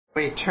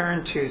We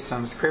turn to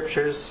some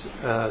scriptures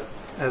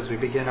as we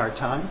begin our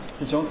time.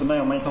 弟兄姊妹，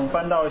我们一同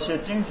翻到一些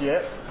经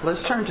节。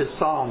 Let's turn to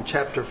Psalm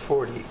chapter 40.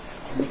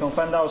 我们一同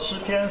翻到诗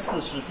篇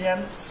40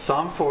篇。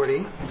 Psalm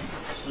 40.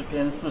 诗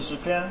篇40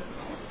篇。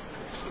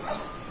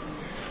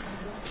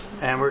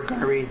 And we're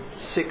going to read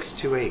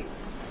 6 to 8.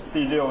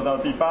 第6到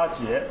第8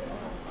节。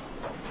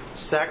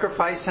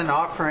 Sacrifice and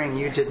offering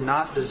you did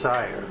not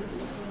desire.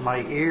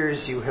 My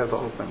ears you have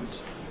opened.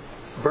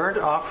 Burnt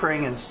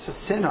offering and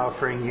sin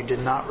offering you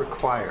did not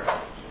require.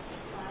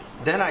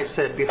 Then I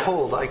said,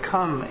 Behold, I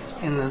come.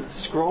 In the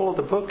scroll of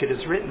the book it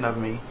is written of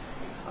me,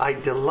 I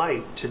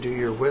delight to do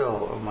your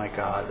will, O my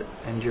God,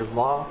 and your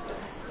law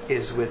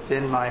is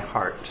within my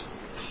heart.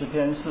 诗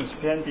篇40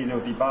篇第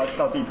6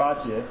到第8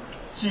节。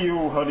 祭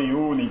物和礼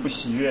物你不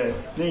喜悦，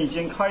你已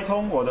经开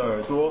通我的耳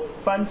朵，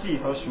燔祭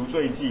和赎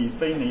罪祭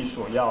非你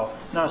所要。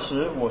那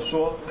时我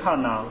说：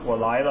看哪，我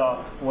来了，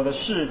我的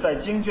事在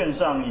经卷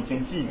上已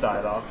经记载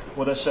了。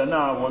我的神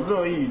啊，我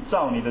乐意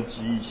照你的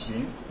旨意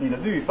行，你的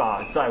律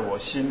法在我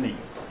心里。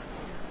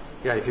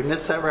 Yeah, if you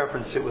missed that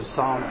reference, it was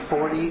Psalm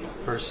 40,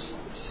 verse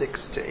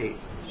 6 to 8.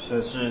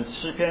 这是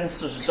诗篇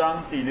40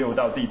章第6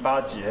到第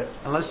8节。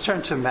 And let's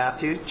turn to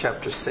Matthew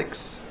chapter 6.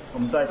 我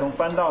们再同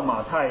翻到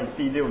马太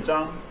第6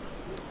章。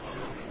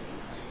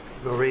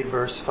 We'll read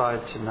verse 5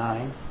 to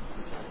 9.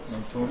 我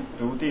们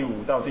读第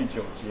5到第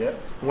9节。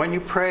 When you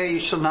pray,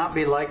 you shall not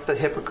be like the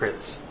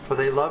hypocrites, for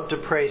they love to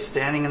pray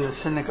standing in the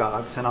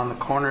synagogues and on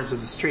the corners of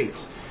the streets,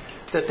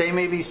 that they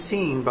may be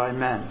seen by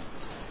men.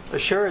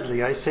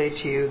 Assuredly, I say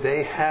to you,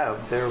 they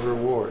have their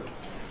reward.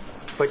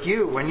 But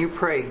you, when you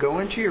pray, go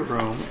into your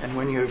room, and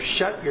when you have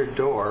shut your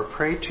door,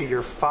 pray to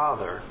your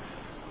Father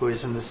who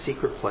is in the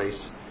secret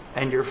place,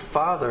 and your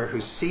Father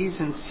who sees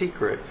in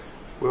secret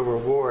will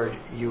reward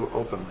you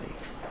openly.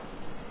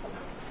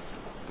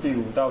 第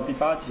5到第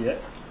8节，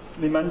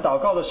你们祷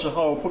告的时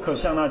候，不可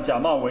像那假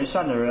冒为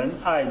善的人，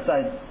爱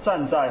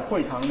站在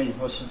会堂里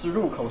和十字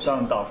路口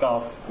上祷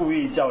告，故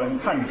意叫人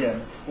看见。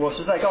我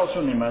实在告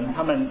诉你们，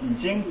他们已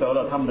经得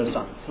了他们的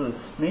赏赐。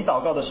你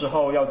祷告的时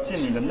候，要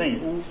进你的内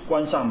屋，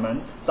关上门，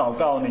祷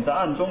告你在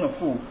暗中的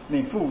父，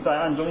你父在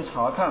暗中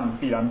查看，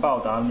必然报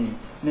答你。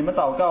你们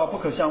祷告不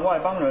可像外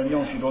邦人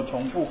用许多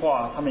重复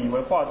话，他们以为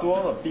话多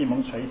了闭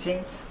蒙垂听。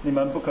你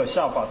们不可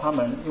效法他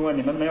们，因为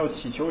你们没有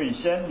祈求以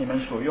先，你们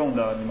所用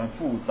的，你们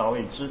父早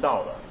已知道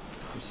了。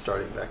 I'm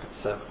starting back at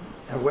 7.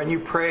 And when you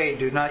pray,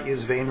 do not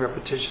use vain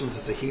repetitions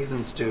as the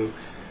heathens do,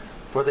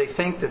 for they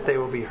think that they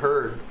will be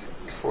heard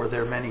for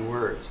their many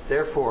words.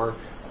 Therefore,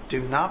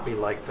 do not be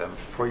like them,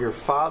 for your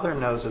Father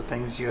knows the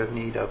things you have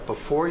need of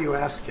before you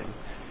ask Him.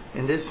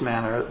 In this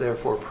manner,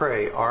 therefore,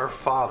 pray, Our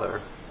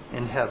Father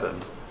in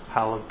heaven,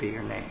 hallowed be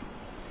your name.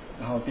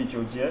 然后第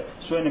9节，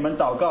所以你们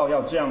祷告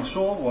要这样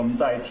说：我们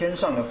在天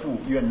上的父，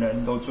愿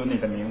人都尊你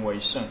的名为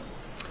圣。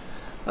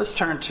 Let's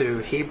turn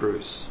to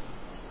Hebrews.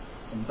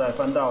 我们再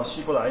翻到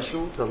希伯来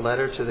书 The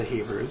letter to the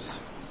Hebrews.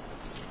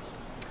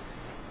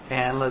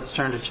 And let's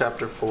turn to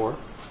chapter 4.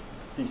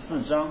 第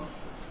4章，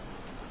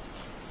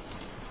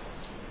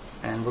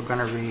 And we're going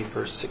to read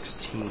verse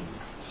 16.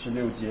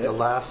 16节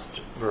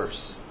The。last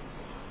verse.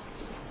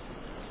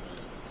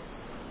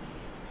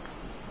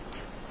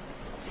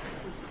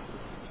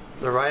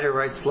 The writer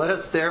writes, Let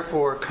us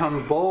therefore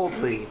come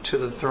boldly to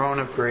the throne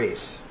of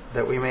grace,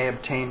 that we may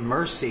obtain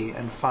mercy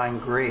and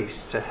find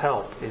grace to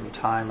help in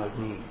time of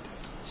need.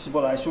 希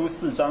伯来书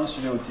4章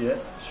16节，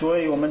所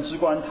以我们只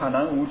管坦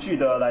然无惧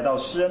地来到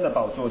施恩的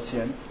宝座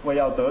前，为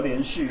要得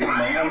连续蒙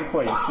恩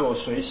惠，做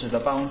随时的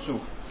帮助。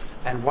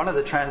 And one of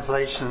the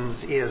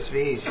translations,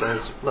 ESV, says,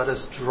 Let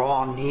us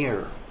draw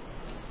near.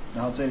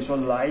 然后这里说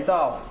来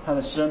到他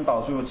的施恩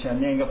宝座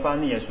前，另一个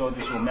翻译也说，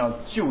就是我们要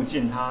就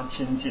近他，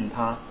亲近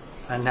他。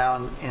 And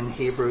now in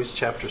Hebrews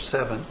chapter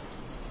 7,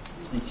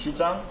 第7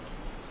章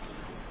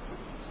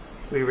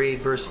we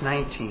read verse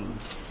 19.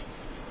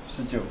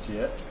 19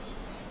节。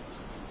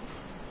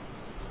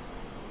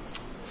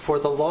 For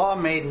the law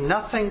made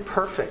nothing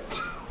perfect.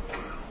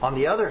 On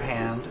the other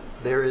hand,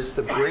 there is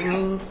the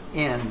bringing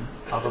in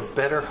of a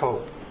better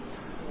hope,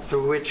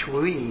 through which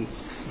we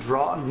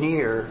draw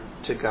near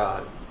to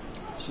God.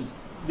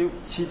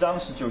 7章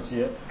19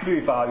节，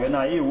律法原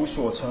来一无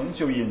所成，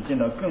就引进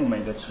了更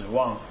美的指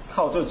望。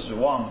靠这指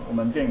望，我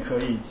们便可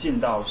以进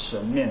到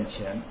神面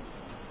前。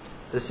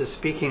 This is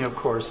speaking, of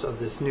course, of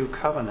this new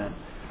covenant,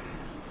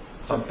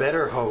 a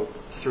better hope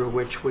through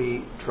which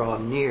we draw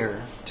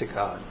near to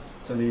God.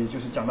 这里就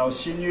是讲到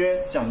新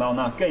约，讲到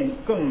那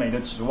更美的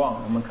指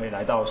望，我们可以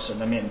来到神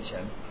的面前。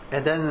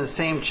 And then in the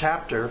same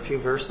chapter, a few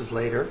verses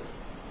later,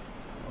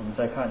 我们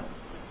再看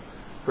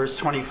verse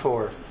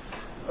 24.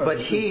 But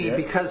he,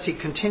 because he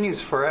continues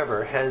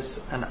forever, has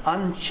an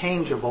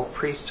unchangeable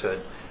priesthood.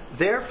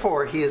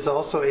 Therefore, he is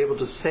also able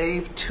to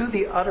save to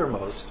the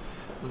uttermost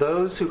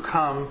those who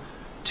come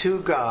to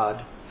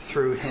God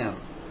through him,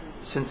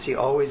 since he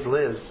always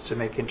lives to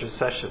make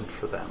intercession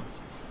for them.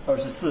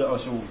 24、25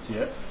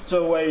节，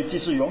这位既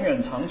是永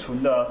远长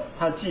存的，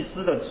他祭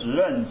司的职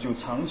任就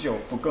长久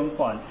不更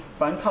换。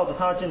凡靠着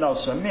他进到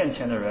神面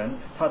前的人，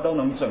他都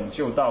能拯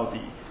救到底，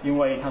因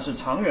为他是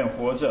长远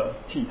活着，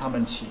替他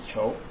们祈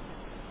求。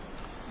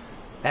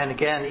And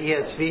again,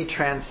 ESV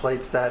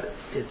translates that.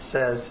 It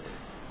says,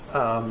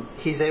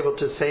 He's able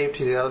to save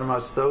to the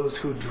uttermost those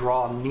who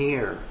draw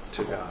near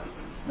to God.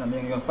 那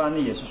另一个翻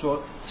译也是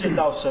说，进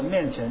到神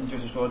面前，就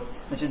是说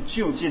那些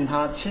就近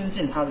他、亲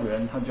近他的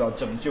人，他就要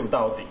拯救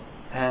到底。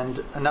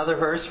And another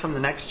verse from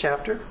the next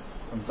chapter.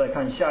 我们再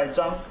看下一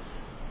章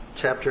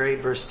Chapter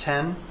 8, verse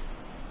 10.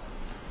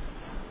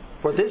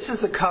 For this is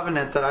the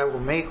covenant that I will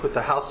make with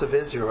the house of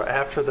Israel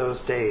after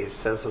those days,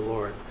 says the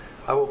Lord.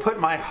 I will put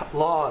my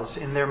laws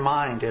in their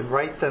mind and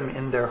write them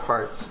in their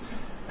hearts.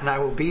 And I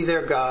will be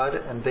their God,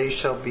 and they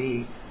shall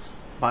be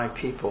my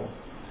people.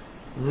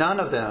 None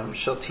of them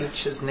shall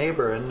teach his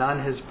neighbor and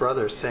none his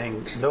brother,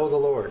 saying, Know the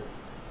Lord.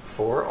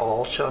 For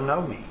all shall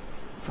know me,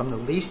 from the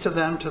least of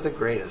them to the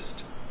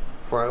greatest.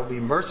 For I will be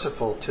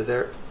merciful to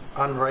their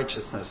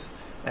unrighteousness,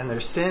 and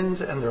their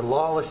sins and their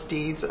lawless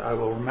deeds I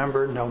will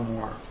remember no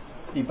more.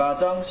 第8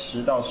章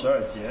10到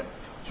12节，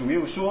主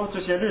又说：这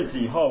些日子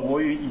以后，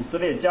我与以色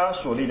列家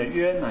所立的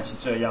约乃是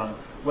这样。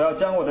我要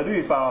将我的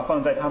律法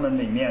放在他们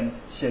里面，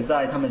写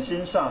在他们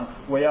心上。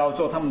我要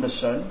做他们的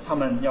神，他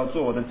们要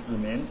做我的子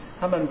民。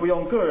他们不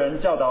用个人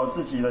教导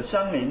自己的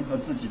乡邻和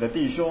自己的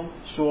弟兄，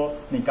说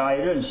你该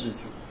认识主，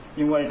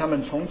因为他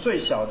们从最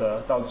小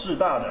的到至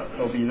大的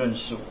都必认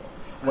识我。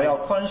我要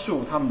宽恕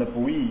他们的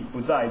不义，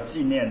不再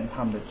纪念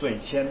他们的罪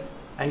愆。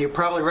And you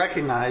probably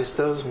recognize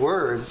those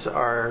words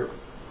are,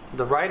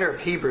 the writer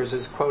of Hebrews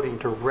is quoting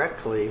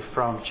directly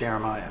from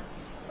Jeremiah.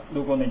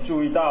 如果你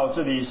注意到，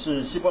这里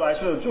是希伯来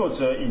书的作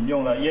者引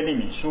用了耶利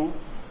米书。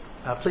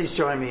Please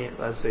join me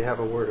as we have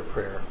a word of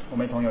prayer. 我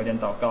们一同有点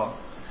祷告。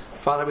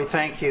Father, we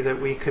thank you that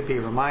we could be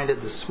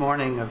reminded this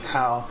morning of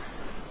how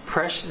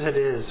precious it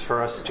is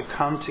for us to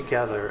come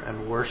together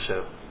and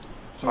worship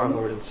our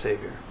Lord and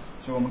Savior.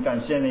 主，我们感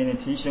谢你，你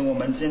提醒我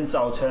们今天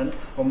早晨，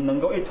我们能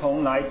够一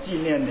同来纪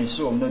念你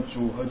是我们的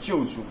主和救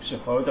主，是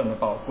何等的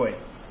宝贵。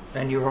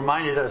And you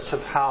reminded us of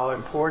how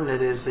important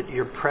it is that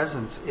your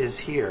presence is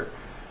here,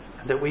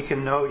 and that we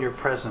can know your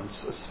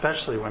presence,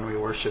 especially when we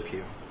worship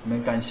you. 我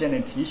们感谢你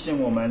提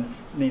醒我们，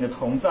你的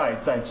同在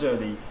在这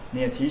里，你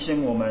也提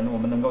醒我们，我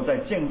们能够在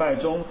敬拜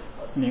中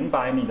明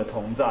白你的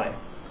同在。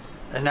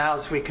And now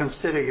as we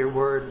consider your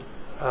word,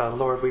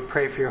 Lord, we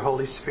pray for your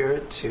Holy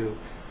Spirit to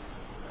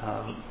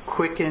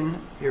quicken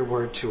your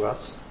word to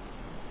us.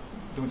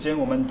 如今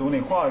我们读你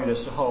话语的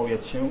时候，也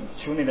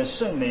求你的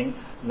圣灵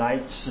来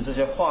使这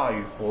些话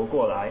语活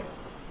过来。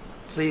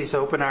Please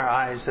open our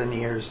eyes and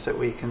ears that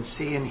we can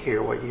see and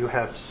hear what you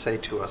have to say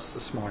to us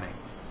this morning.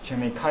 请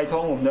你开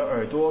通我们的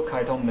耳朵，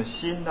开通我们的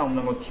心，让我们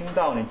能够听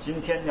到你今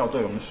天要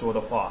对我们说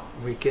的话。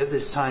We give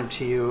this time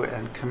to you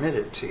and commit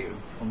it to you.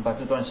 我们把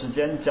这段时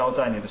间交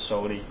在你的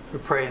手里。We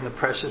pray in the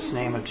precious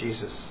name of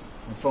Jesus.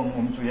 奉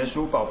我们主耶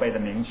稣宝贝的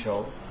名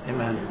求。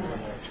Amen.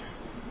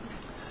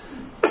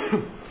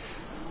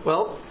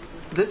 Well,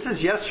 this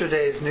is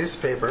yesterday's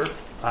newspaper.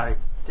 I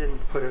didn't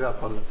put it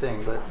up on the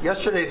thing, but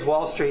yesterday's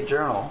Wall Street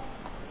Journal.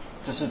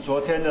 这是昨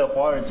天的《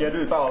华尔街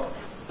日报》。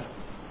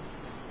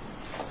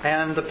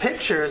And the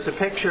picture is a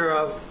picture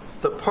of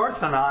the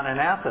Parthenon in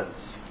Athens.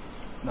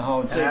 然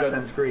后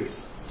Athens, Greece.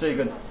 这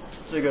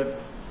个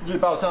日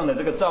报上的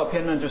这个照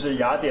片呢，就是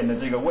雅典的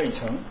这个卫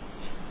城。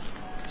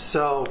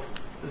So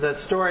the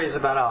story is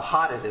about how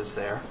hot it is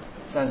there.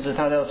 但是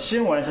它的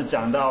新闻是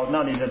讲到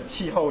那里的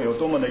气候有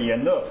多么的炎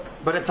热。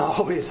But it's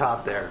always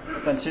hot there.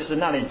 但其实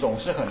那里总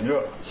是很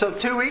热。So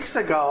 2 weeks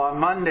ago on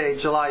Monday,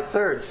 July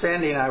 3rd,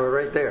 Sandy and I were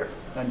right there.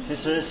 但其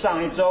实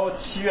上一周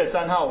7月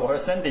3号，我和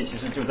Sandy 其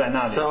实就在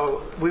那里。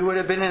So we would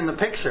have been in the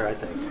picture, I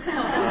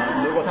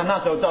think. 如果他那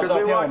时候照照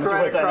片，我们就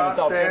会在那个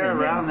照片里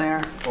around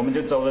面。 there. 我们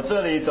就走了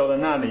这里，走了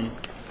那里。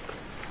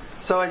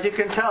So as you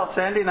can tell,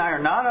 Sandy and I are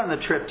not on the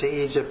trip to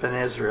Egypt and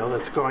Israel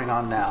that's going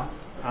on now.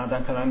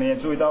 但可能你也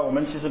注意到，我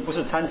们其实不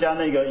是参加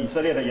那个以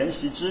色列的研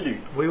习之旅。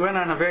We went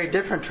on a very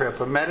different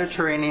trip, a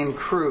Mediterranean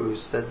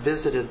cruise that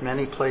visited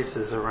many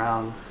places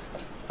around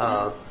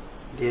the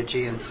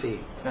Aegean Sea.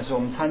 但是我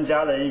们参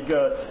加了一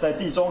个在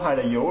地中海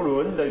的游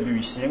轮的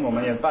旅行，我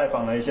们也拜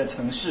访了一些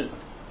城市。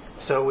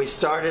So we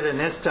started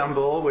in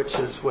Istanbul, which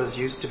was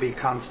used to be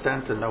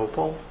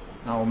Constantinople.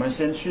 那我们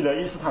先去了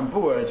伊斯坦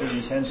布尔，就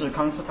以前是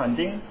康斯坦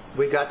丁。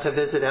We got to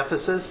visit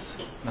Ephesus.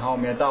 然后我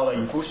们也到了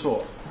以弗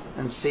所。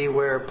And see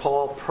where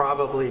Paul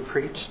probably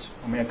preached.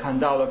 我们也看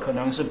到了可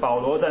能是保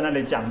罗在那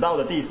里讲道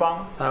的地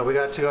方。We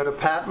got to go to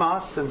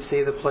Patmos and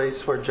see the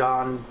place where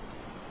John,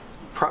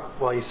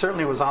 well, he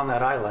certainly was on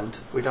that island.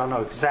 We don't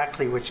know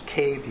exactly which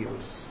cave he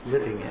was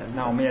living in.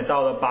 那我们也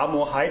到了拔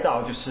摩海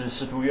岛，就是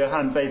使徒约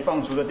翰被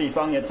放逐的地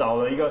方，也找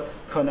了一个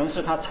可能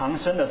是他藏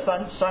身的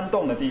山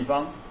洞的地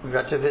方。We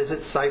got to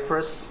visit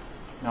Cyprus.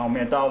 那我们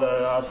也到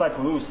了塞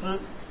浦路斯。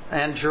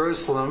And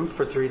Jerusalem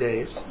for 3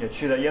 days. 也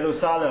去了耶路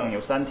撒冷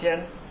有3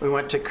天。We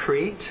went to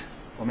Crete.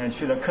 我们也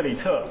去了克里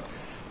特。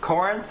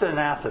Corinth and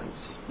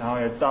Athens. 然后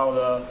也到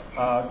了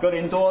哥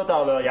林多，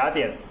到了雅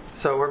典。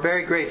So we're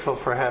very grateful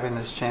for having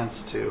this chance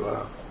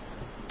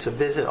to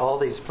visit all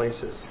these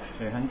places.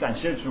 所以很感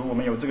谢主，我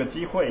们有这个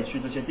机会去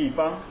这些地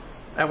方。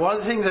And one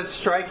of the things that's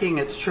striking,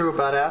 it's true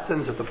about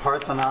Athens at the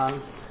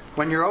Parthenon,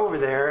 when you're over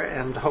there,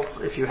 and hope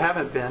if you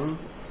haven't been,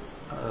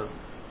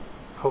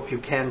 hope you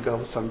can go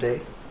someday.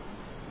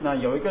 那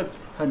有一个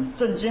很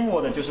震惊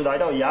我的，就是来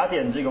到雅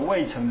典这个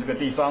卫城这个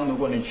地方，如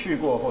果你去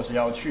过或是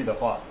要去的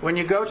话。When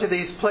you go to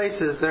these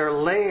places, there are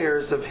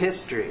layers of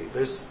history.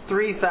 There's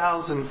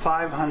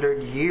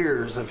 3,500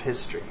 years of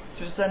history.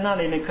 就是在那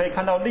里你可以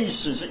看到历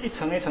史是一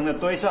层一层的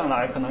堆上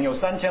来，可能有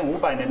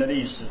3500年的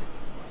历史。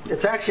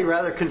It's actually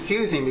rather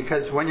confusing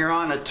because when you're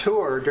on a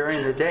tour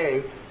during the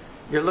day,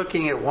 you're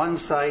looking at one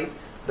site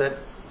that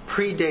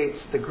predates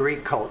the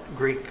Greek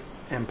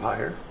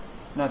Empire.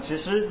 那其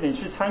实你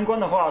去参观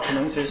的话，可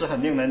能其实是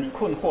很令人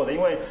困惑的，因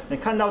为你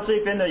看到这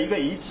边的一个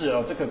遗址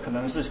哦，这个可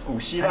能是古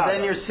希腊的。And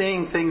then you're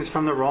seeing things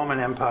from the Roman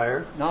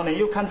Empire. 然后你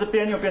又看这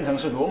边又变成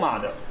是罗马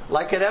的。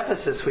Like at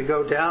Ephesus, we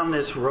go down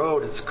this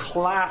road. It's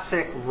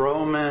classic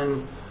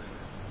Roman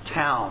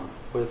town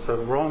with a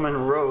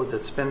Roman road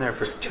that's been there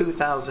for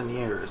 2,000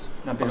 years.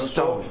 那比如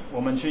说我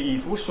们去以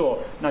弗所，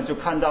那就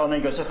看到那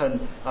个是很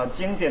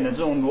经典的这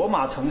种罗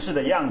马城市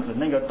的样子。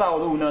那个道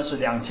路呢是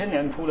2000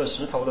年铺的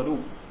石头的路。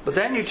But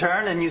then you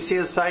turn and you see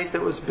a site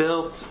that was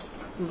built,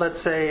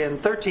 let's say, in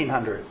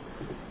 1300.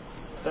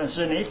 但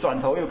是你一转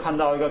头又看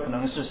到一个可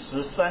能是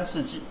13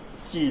世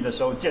纪的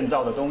时候建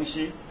造的东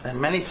西。And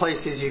many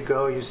places you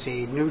go, you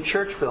see new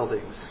church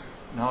buildings.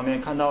 然后我们也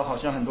看到好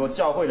像很多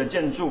教会的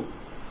建筑。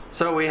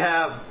So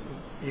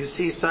you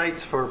see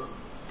sites for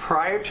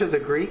prior to the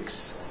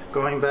Greeks,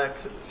 going back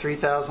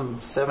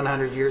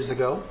 3,700 years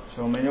ago. 所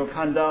以我们又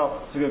看到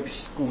这个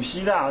古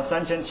希腊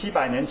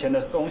3700年前的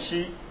东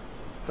西。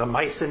The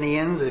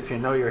Mycenaeans, if you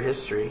know your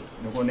history.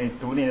 如果你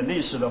读你的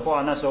历史的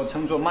话，那时候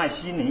称作麦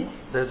西尼。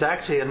There's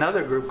actually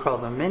another group called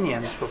the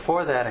Minians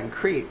before that in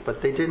Crete,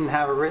 but they didn't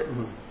have a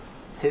written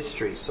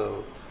history,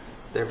 so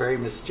they're very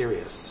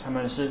mysterious. 他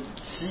们是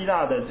希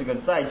腊的这个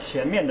在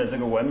前面的这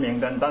个文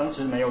明，但当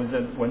时没有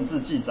这文字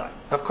记载。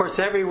Of course,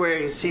 everywhere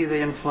you see the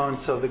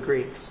influence of the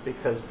Greeks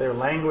because their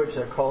language,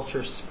 their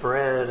culture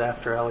spread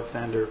after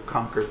Alexander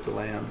conquered the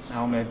lands. 然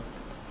后我们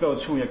各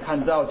处也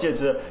看到，借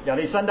着亚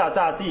历山大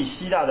大帝，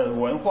希腊的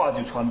文化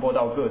就传播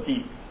到各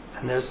地。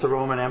And there's the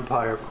Roman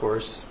Empire, of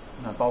course.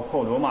 那包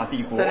括罗马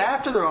帝国。Then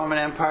after the Roman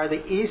Empire, the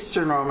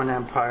Eastern Roman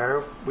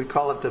Empire, we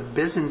call it the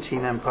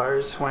Byzantine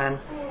Empire, is when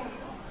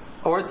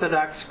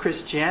Orthodox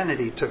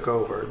Christianity took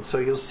over. And so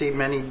you'll see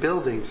many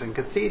buildings and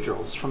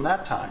cathedrals from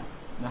that time.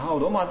 然后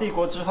罗马帝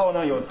国之后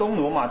呢，有东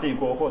罗马帝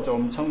国，或者我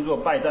们称作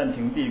拜占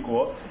庭帝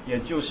国，也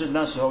就是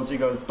那时候这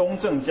个东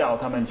正教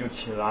他们就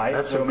起来，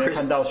所以我们也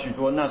看到许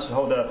多那时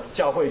候的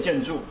教会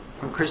建筑。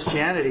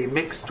Christianity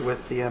mixed with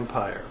the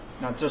empire.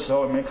 那这时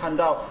候我们看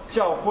到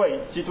教会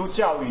基督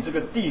教与这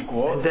个帝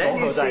国融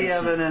合在一起。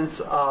And then you see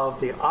evidence of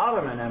the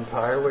Ottoman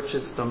Empire, which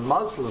is the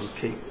Muslim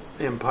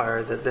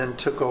empire that then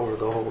took over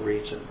the whole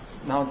region.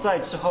 然后再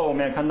之后，我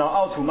们也看到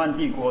奥图曼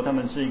帝国，他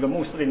们是一个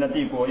穆斯林的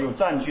帝国，又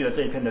占据了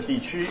这一片的地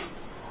区。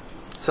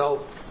So,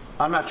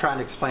 I'm not trying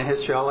to explain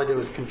history. All I do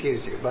is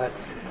confuse you, but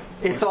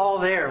it's all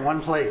there in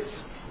one place.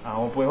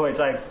 我不会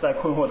再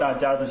困惑大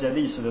家这些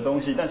历史的东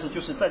西，但是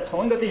就是在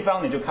同一个地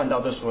方，你就看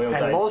到这所有在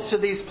一 And 起。most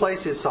of these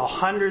places saw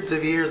hundreds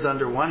of years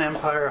under one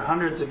empire,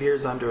 hundreds of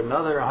years under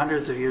another,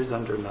 hundreds of years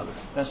under another.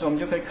 但是我们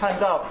就可以看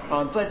到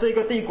在这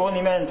个帝国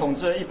里面统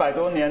治了100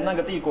多年，那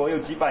个帝国又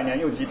几百年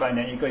又几百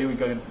年，一个又一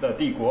个的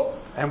帝国。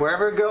And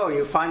wherever you go,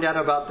 you find out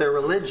about their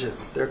religion,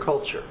 their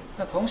culture.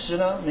 那同时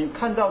呢，你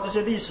看到这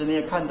些历史，你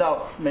也看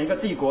到每一个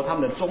帝国他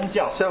们的宗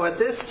教。So at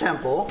this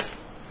temple,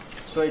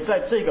 所以在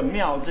这个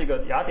庙，这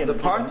个雅典的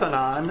the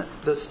Parthenon,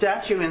 the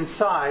statue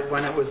inside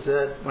when it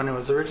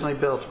was originally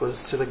built was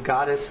to the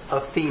goddess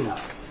Athena.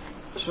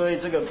 所以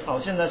这个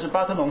现在是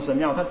巴特农神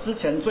庙，它之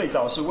前最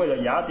早是为了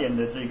雅典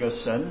的这个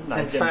神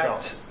来 In 建造。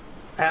 fact,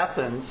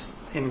 Athens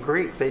in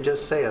Greek they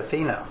just say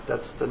Athena.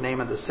 That's the name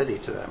of the city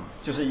to them.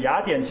 就是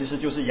雅典，其实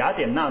就是雅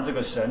典娜这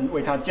个神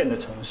为他建的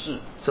城市。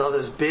So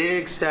there's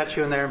big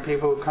statue in there, and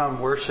people who come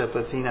worship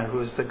Athena,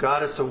 who is the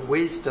goddess of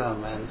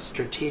wisdom and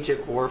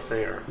strategic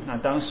warfare. 那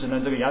当时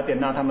呢，这个雅典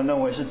娜他们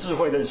认为是智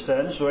慧的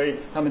神，所以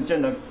他们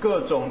建了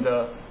各种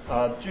的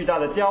巨大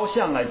的雕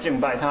像来敬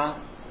拜他。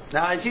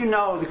Now, as you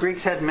know, the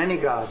Greeks had many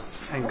gods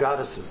and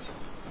goddesses.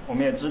 我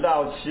们也知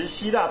道，其实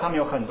希腊他们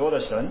有很多的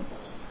神。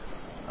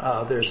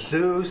There's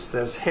Zeus,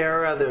 there's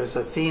Hera, there's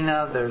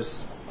Athena, there's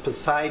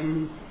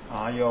Poseidon.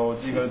 有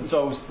这个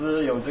宙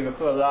斯，有这个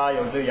赫拉，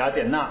有这个雅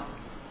典娜。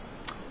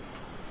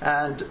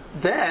And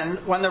then,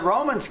 when the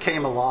Romans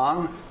came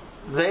along,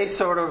 they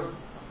sort of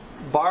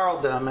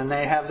borrowed them, and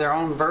they have their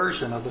own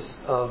version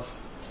of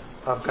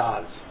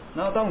gods.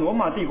 然后当罗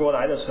马帝国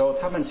来的时候，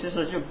他们其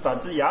实就把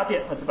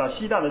把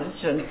希腊的这些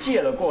神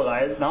借了过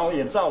来，然后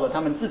也造了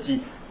他们自己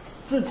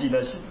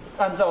的，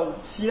按照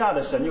希腊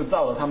的神又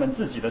造了他们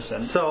自己的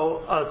神。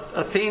So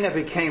Athena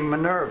became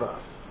Minerva.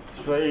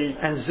 所以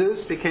And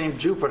Zeus became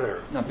Jupiter.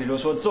 那比如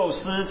说宙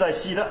斯在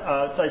希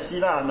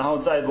腊，然后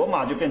在罗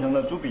马就变成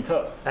了朱比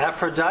特。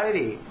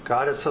Aphrodite,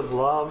 goddess of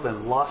love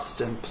and lust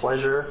and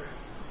pleasure,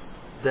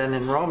 then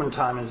in Roman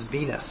time is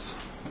Venus.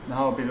 然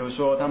后比如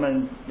说他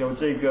们有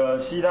这个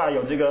希腊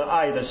有这个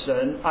爱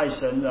神，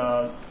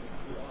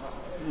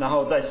然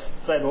后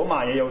在罗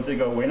马也有这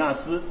个维纳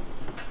斯。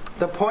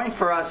The point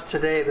for us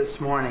today,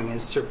 this morning,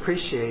 is to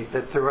appreciate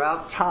that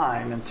throughout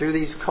time and through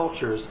these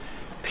cultures,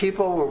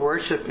 people were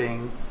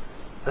worshiping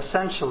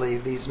essentially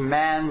these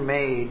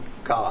man-made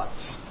gods.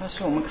 但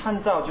是我们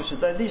看到，就是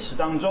在历史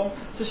当中，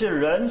这些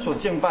人所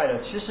敬拜的，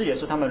其实也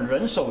是他们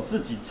人手自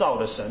己造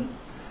的神。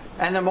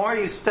And the more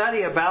you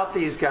study about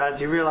these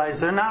gods, you realize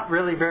they're not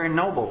really very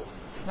noble.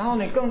 然后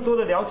你更多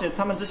的了解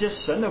他们这些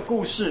神的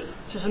故事，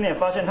其实你也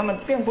发现他们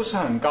并不是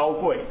很高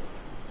贵。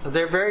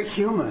They're very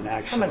human,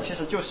 他们 actually. 其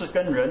实就是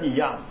跟人一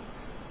样。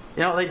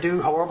You know, they do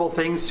horrible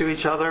things to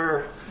each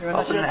other 因为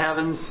up in the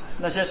heavens.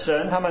 那些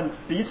神，他们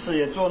彼此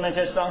也做那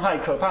些伤害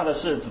可怕的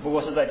事，只不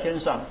过是在天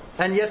上。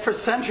And yet for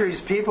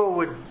centuries, people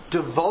would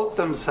devote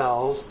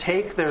themselves,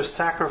 take their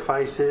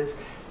sacrifices,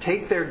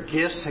 take their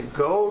gifts, and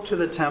go to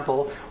the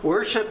temple,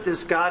 worship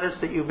this goddess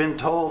that you've been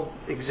told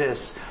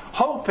exists,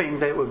 hoping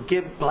they would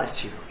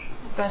bless you.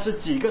 但是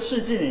几个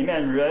世纪里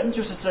面，人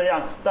就是这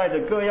样带着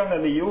各样的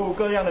礼物、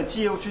各样的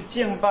祭物去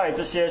敬拜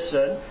这些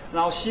神，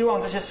然后希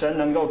望这些神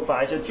能够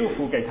把一些祝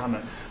福给他们。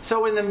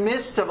So in the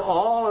midst of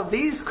all of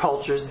these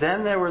cultures,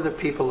 then there were the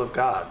people of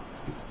God.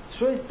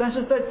 所以，但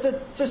是在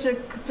这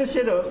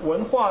些的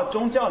文化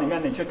宗教里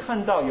面，你却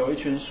看到有一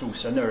群属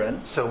神的人。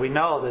So we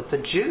know that the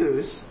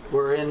Jews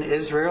were in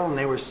Israel and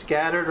they were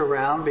scattered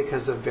around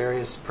because of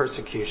various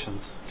persecutions.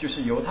 就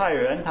是犹太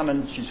人，他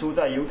们起初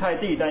在犹太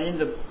地，但因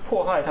着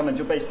迫害，他们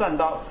就被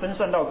分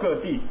散到各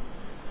地。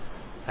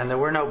And there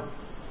were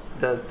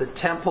the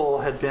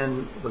temple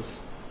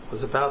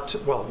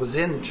was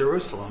in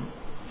Jerusalem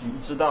你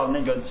知道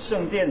那个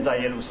圣殿在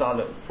耶路撒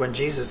冷， when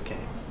Jesus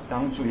came.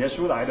 当主耶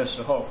稣来的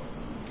时候。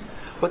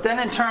But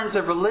then in terms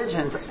of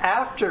religions,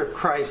 after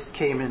Christ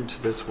came into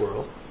this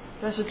world,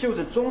 但是就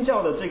着宗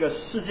教的这个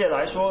世界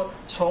来说，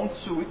从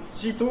主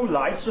基督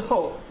来之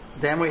后，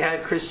 then we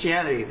had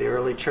Christianity, the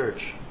early church,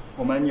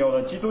 我们有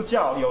了基督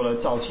教，有了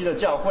早期的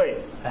教会，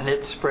 and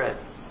it spread.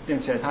 并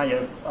且它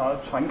也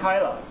传开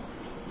了。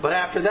But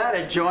after that,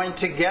 it joined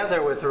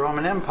together with the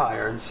Roman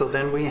Empire, and so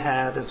then we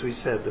had, as we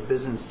said, the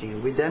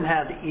Byzantine. We then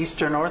had the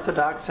Eastern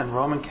Orthodox and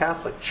Roman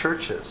Catholic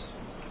churches.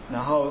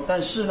 然后，但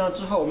是呢，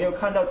之后我们又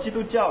看到基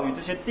督教与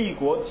这些帝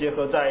国结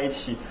合在一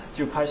起，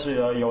就开始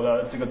有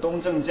了这个东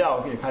正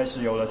教，也开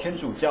始有了天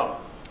主教。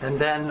And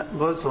then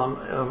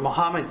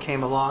Muhammad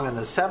came along in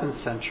the 7th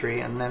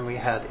century, and then we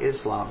had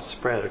Islam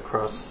spread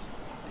across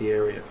the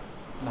area.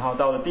 然后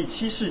到了第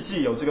7世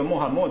纪，有这个穆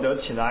罕默德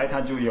起来，他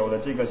就有了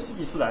这个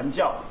伊斯兰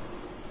教。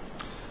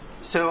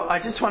So I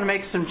just want to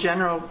make some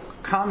general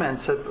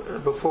comments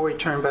before we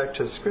turn back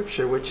to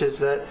Scripture, which is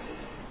that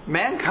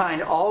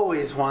mankind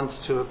always wants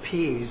to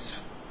appease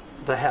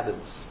the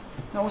heavens.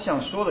 那我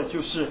想说的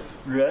就是，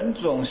人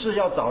总是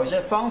要找一些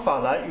方法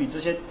来与这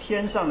些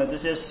天上的这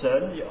些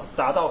神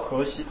达到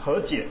和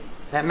解。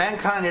And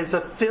mankind has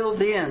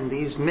filled in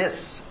these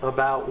myths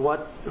about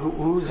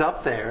who's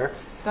up there.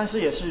 但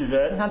是也是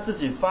人他自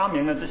己发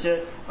明了这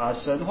些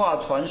神话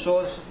传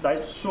说来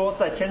说，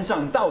在天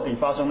上到底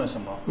发生了什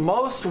么。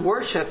Most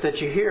worship that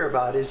you hear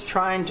about is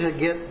trying to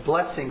get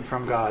blessing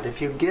from God.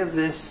 If you give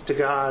this to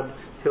God,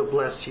 He'll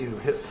bless you.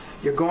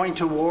 You're going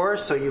to war,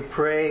 so you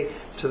pray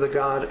to the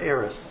god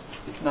Eris.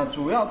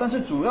 但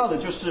是主要的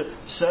就是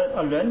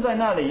人在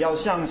那里要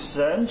向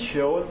神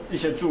求一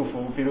些祝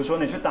福，比如说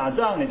你去打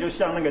仗，你就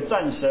向那个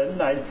战神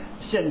来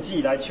献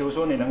祭，来求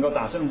说你能够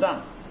打胜仗。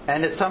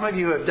And as some of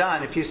you have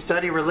done, if you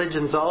study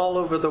religions all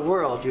over the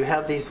world, you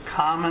have these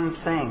common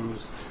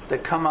things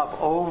that come up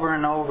over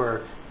and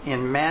over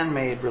in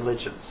man-made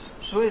religions.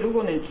 所以如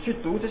果你去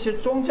读这些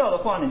宗教的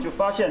话，你就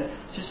发现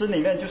其实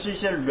里面就是一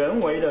些人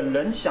为的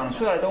人想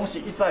出来的东西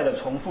一再的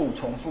重复。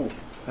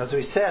As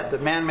we said, the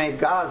man-made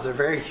gods are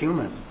very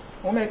human.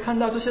 我们也看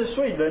到这些，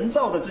所以人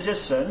造的这些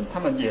神，他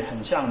们也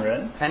很像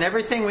人。And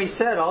everything we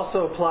said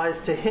also applies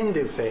to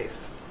Hindu faith.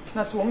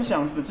 那我们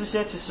想的这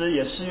些其实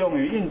也适用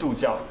于印度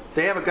教。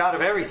 They have a god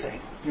of everything.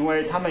 因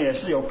为他们也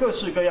是有各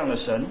式各样的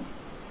神。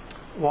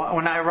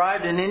When I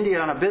arrived in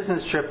India on a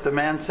business trip, the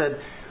man said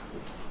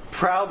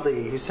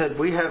proudly, he said,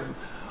 "We have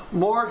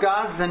more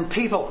gods than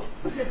people."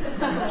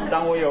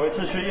 当我有一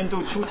次去印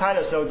度出差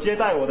的时候，接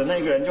待我的那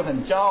个人就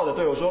很骄傲的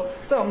对我说，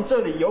在我们这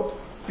里有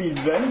比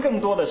人更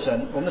多的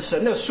神，我们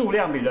神的数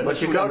量比人的 But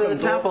数 you 量 go to 更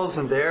the 多。 temples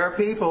and there are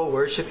people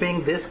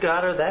worshiping this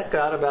god or that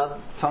god about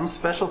some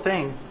special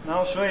thing. 然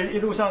后所以一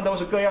路上都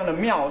是各样的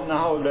庙，然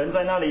后人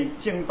在那里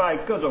敬拜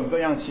各种各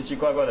样奇奇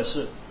怪怪的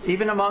事。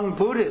Even among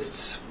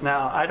Buddhists.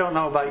 Now, I don't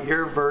know about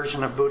your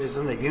version of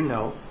Buddhism that you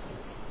know.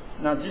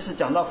 那即使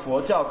讲到佛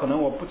教，可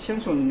能我不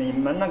清楚你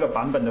们那个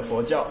版本的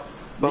佛教，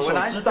你 But 所 when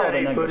I 知道的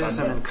studied 那个版 Buddhism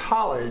本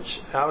in。college,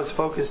 I was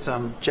focused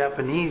on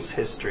Japanese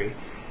history.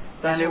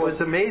 And it was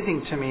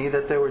amazing to me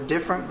that there were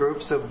different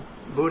groups of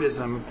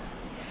Buddhism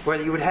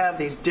where you would have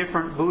these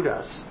different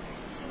Buddhas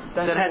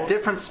that had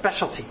different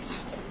specialties.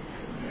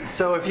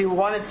 So if you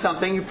wanted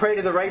something, you pray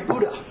to the right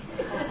Buddha.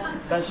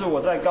 但是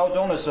我在高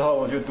中的时候，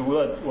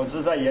我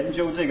是在研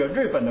究这个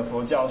日本的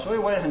佛教，所以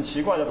我也很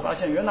奇怪的发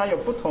现，原来有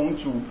不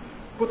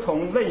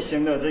同类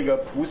型的这个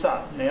菩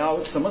萨，你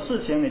要什么事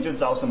情你就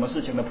找什么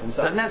事情的菩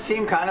萨。Doesn't that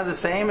seem kind of the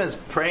same as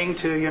praying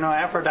to,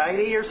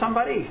 Aphrodite or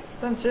somebody?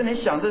 但其实你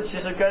想，这其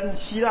实跟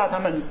希腊他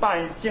们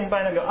敬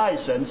拜那个爱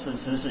神其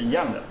实是一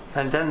样的。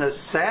And then the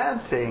sad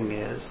thing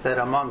is that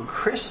among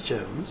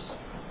Christians,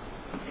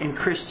 in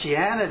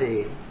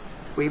Christianity,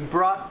 we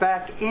brought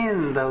back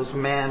in those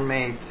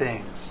man-made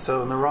things.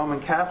 So in the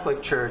Roman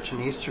Catholic Church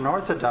and Eastern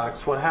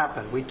Orthodox, what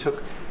happened? We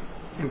took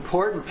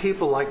important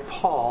people like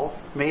Paul,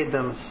 made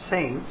them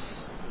saints.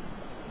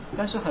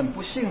 但是很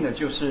不幸的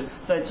就是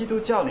在基督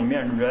教里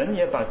面，人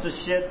也把这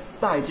些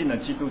带进了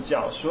基督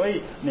教，所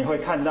以你会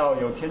看到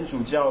有天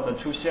主教的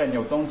出现，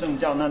有东正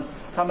教，那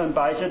他们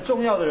把一些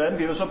重要的人，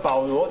比如说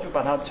保罗，就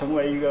把他成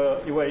为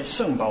一位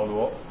圣保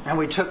罗。And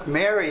we took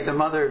Mary, the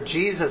mother of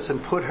Jesus, and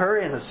put her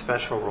in a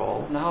special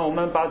role. 然后我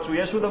们把主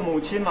耶稣的母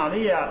亲玛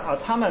利亚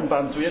他们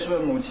把主耶稣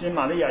的母亲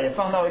玛利亚也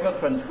放到一个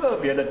很特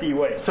别的地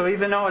位。So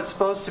even though it's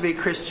supposed to be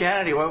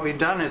Christianity, what we've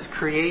done is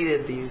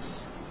created these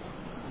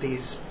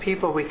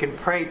people we can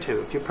pray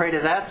to. If you pray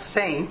to that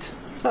saint,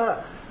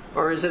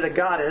 or is it a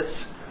goddess,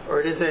 or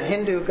is it a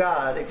Hindu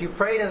god, if you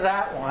pray to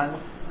that one,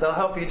 they'll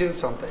help you do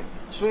something.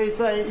 所以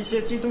在一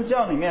些基督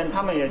教里面，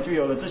他们也就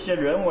有了这些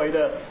人为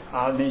的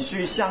你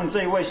去向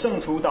这位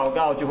圣徒祷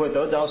告，就会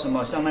得着什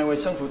么？向那位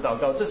圣徒祷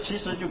告，这其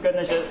实就跟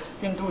那些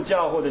印度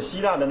教或者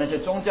希腊的那些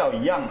宗教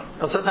一样。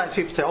Well, sometimes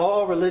people say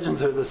all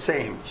religions are the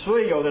same. 所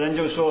以有的人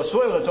就说，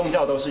所有的宗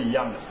教都是一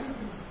样的。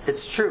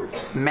It's true.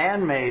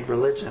 Man-made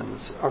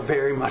religions are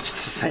very much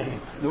the same.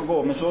 如果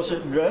我们说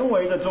是人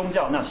为的宗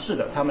教，那是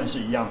的，他们是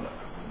一样的。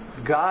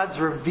God's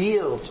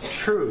revealed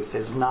truth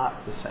is not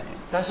the same.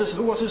 但是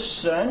如果是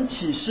神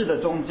启示的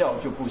宗教，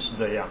就不是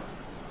这样。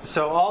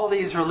So all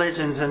these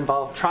religions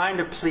involve trying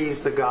to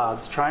please the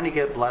gods, trying to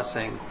get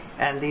blessing,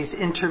 and these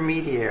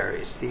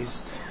intermediaries,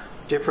 these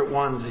different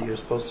ones that you're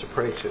supposed to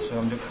pray to. 所以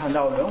我们就看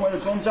到人为的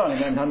宗教里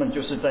面，他们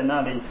就是在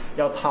那里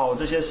要讨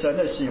这些神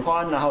的喜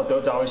欢，然后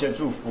得着一些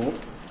祝福。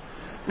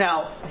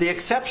Now, the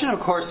exception, of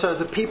course, are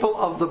the people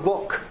of the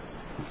book.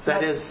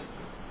 That is,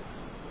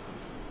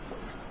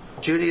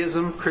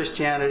 Judaism,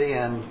 Christianity,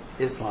 and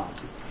Islam.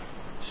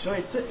 所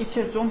以这一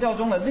切宗教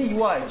中的例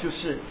外，就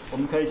是我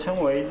们可以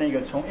称为那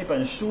个从一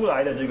本书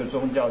来的这个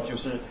宗教，就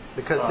是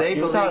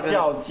犹太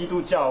教、基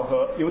督教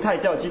和犹太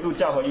教、基督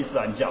教和伊斯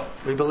兰教。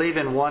We believe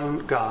in one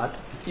God.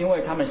 因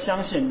为他们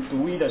相信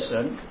独一的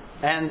神。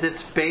And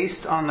it's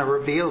based on the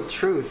revealed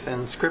truth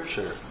in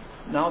Scripture.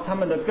 然后他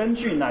们的根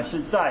据乃是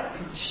在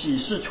启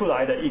示出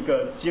来的一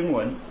个经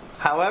文。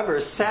However,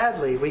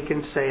 sadly, we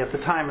can say at the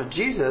time of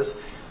Jesus,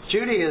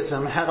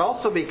 Judaism had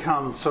also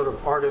become sort of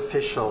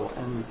artificial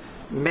and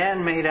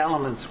man-made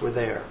elements were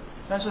there.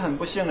 但是很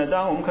不幸的，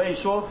当我们可以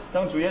说，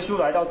当主耶稣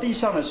来到地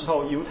上的时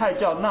候，犹太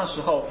教那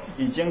时候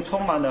已经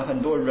充满了很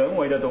多人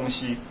为的东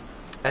西。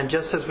And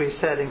just as we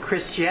said, in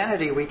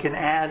Christianity, we can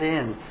add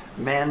in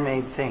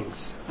man-made things.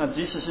 那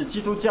即使是基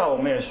督教，我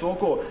们也说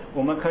过，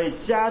我们可以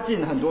加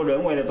进很多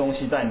人为的东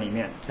西在里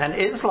面。And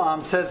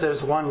Islam says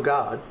there's one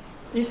God.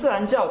 伊斯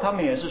兰教他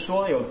们也是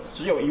说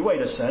只有一位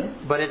的神。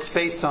But it's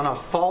based on a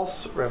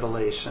false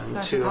revelation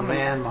to a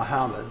man,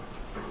 Muhammad.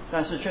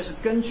 但是却是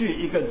根据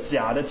一个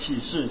假的启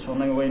示从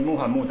那位穆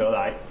罕默德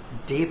来。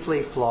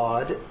Deeply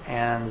flawed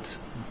and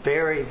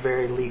very,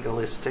 very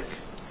legalistic.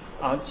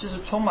 其实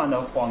充满了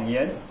谎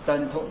言，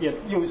但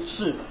又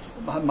是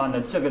满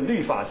了这个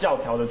律法教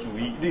条的主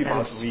义，律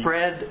法主义。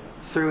Spread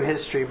through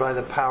history by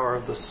the power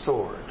of the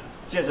sword.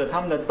 借着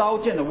他们的刀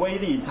剑的威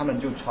力，他们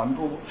就传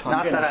遍了世界。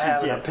Not that I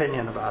have an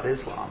opinion about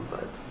Islam,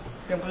 but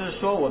并不是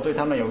说我对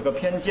他们有一个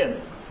偏见。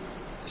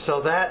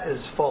So that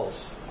is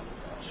false.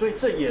 所以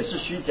这也是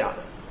虚假的。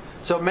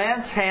So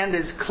man's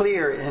hand is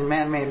clear in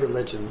man-made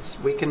religions.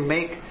 We can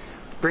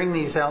bring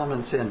these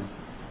elements in.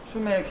 所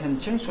以我们也很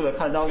清楚的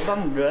看到，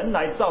当人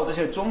来造这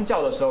些宗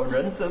教的时候，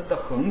人的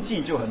痕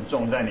迹就很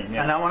重在里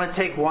面。And I want to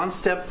take one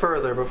step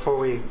further before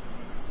we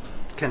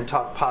can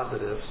talk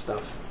positive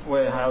stuff. 我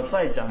也还要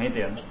再讲一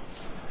点。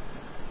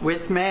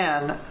With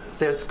man,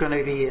 there's going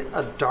to be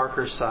a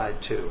darker side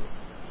too.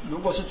 如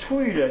果是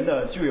出于人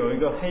的，就有一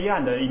个黑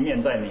暗的一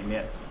面在里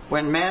面。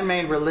When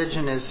man-made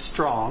religion is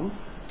strong,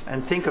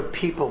 and think of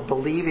people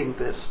believing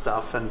this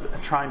stuff and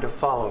trying to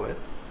follow it.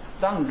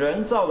 当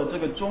人造的这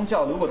个宗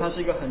教，如果它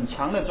是一个很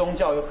强的宗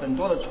教，有很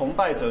多的崇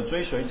拜者、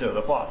追随者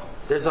的话，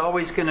 There's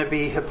always going to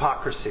be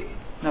hypocrisy.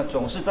 那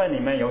总是在里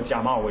面有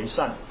假冒伪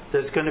善。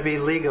There's going to be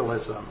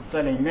legalism.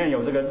 在里面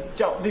有这个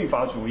律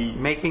法主义。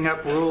Making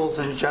up rules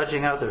and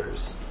judging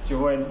others. 就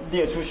会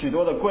列出许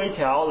多的规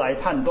条来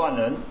判断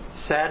人。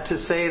Sad to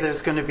say,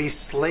 there's going to be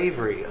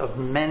slavery of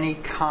many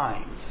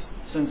kinds.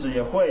 甚至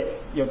也会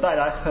有带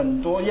来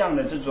很多样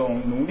的这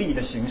种奴役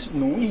的形式。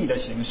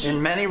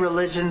In many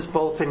religions,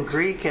 both in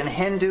Greek and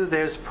Hindu,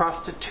 there's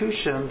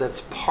prostitution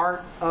that's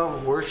part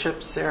of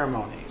worship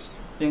ceremonies.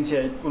 并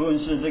且不论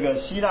是这个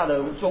希腊的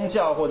宗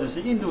教或者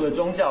是印度的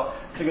宗教，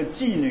这个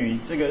妓女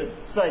这个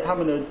在他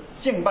们的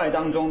敬拜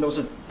当中都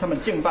是他们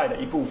敬拜的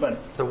一部分。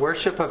The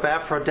worship of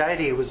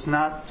Aphrodite was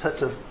not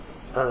such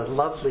a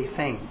lovely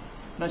thing.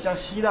 那像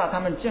希腊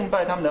他们敬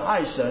拜他们的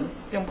爱神，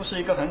并不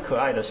是一个很可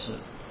爱的事。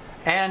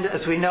And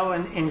as we know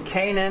in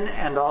Canaan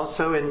and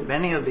also in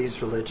many of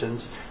these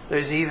religions,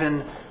 there's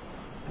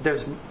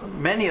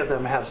many of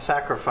them have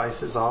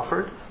sacrifices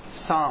offered.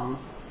 Some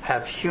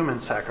have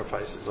human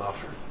sacrifices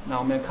offered. 那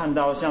我们也看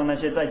到，像那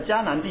些在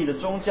迦南地的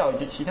宗教以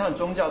及其他的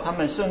宗教，他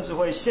们甚至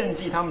会献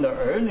祭他们的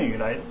儿女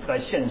来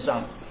献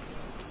上。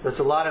There's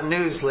a lot of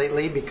news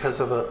lately because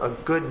of a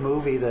good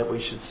movie that we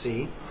should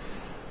see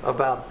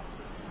about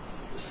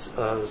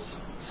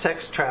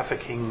sex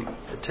trafficking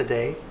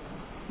today.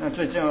 那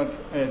最近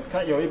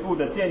看有一部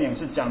的电影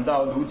是讲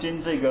到如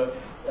今这个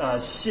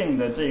性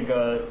的这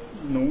个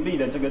奴隶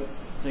的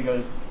这个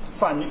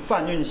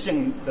贩运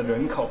性的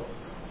人口。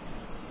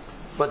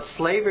But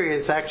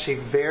slavery is actually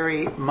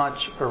very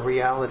much a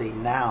reality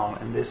now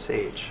in this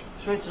age.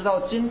 所以直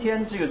到今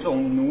天，这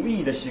种奴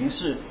役的形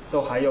式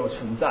都还有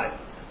存在。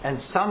And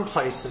some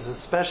places,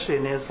 especially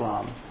in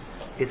Islam,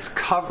 it's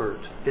covered,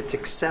 it's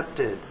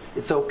accepted,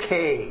 it's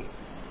okay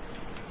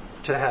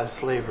to have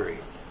slavery.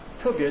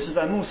 特别是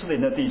在穆斯林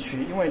的地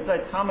区，因为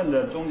在他们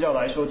的宗教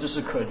来说，这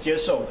是可接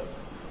受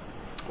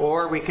的。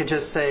Or we could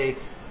just say,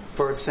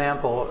 for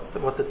example,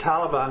 what the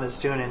Taliban is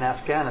doing in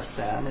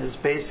Afghanistan is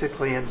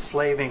basically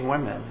enslaving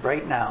women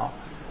right now,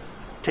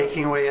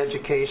 taking away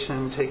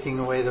education, taking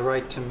away the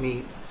right to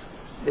meet.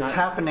 It's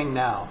happening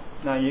now.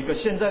 那一个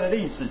现在的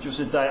例子就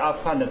是在阿富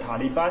汗的塔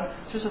利班，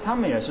其实他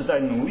们也是在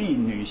奴役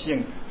女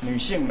性，女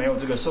性没有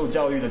这个受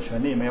教育的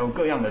权利，没有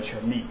各样的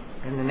权利。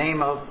In the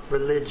name of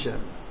religion.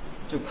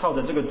 就靠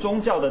着这个宗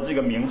教的这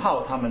个名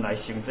号，他们来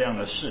行这样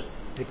的事。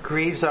It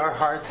grieves our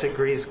hearts, it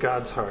grieves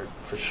God's heart,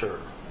 for sure.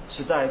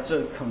 实在，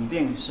这肯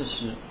定是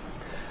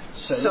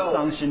神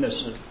伤心的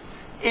事。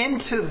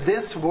Into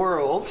this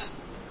world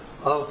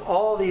of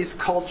all these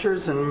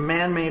cultures and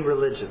man-made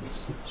religions.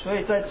 所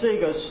以在这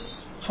个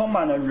充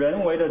满了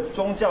人为的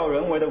宗教、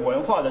人为的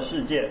文化的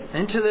世界。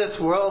Into this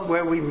world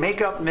where we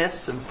make up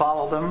myths and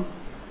follow them.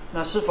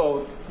 那是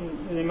否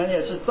你们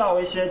也是造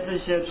一些这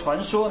些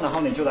传说，然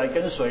后你就来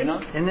跟随呢？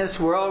 In this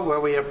world where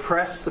we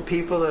oppress the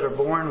people that are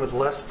born with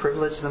less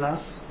privilege than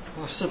us.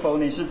 是否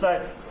你是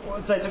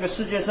在这个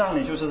世界上，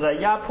你就是在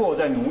压迫、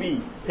在奴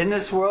役 In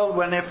this world,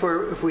 when if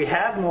we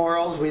have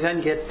morals, we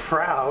then get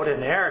proud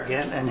and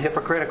arrogant and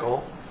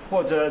hypocritical.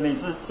 或者你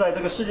是在这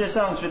个世界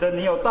上觉得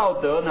你有道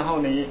德，然后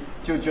你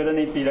就觉得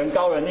你比人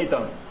高人一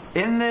等。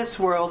In this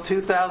world,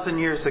 2,000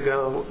 years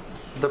ago,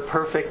 the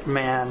perfect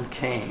man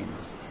came.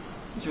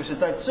 就是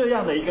在这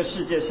样的一个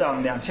世界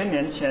上，2000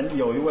年前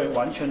有一位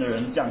完全的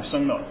人降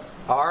生了。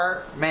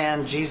Our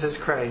man, Jesus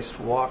Christ,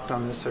 walked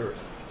on this earth.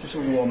 就是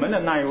我们的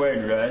那一位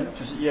人，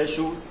就是耶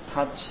稣，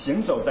他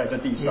行走在这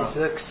地上。 He's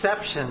the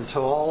exception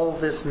to all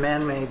this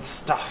man-made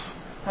stuff.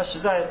 他实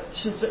在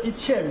是这一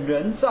切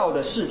人造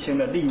的事情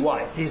的例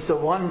外。 He's the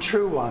one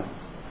true one.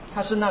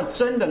 他是那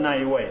真的那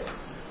一位。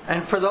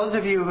 And for those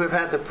of you who have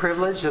had the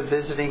privilege of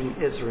visiting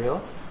Israel,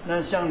 那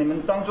像你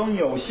们当中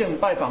有幸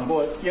拜访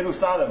过耶路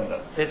撒冷的，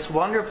 it's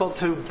wonderful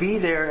to be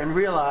there and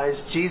realize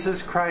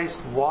Jesus Christ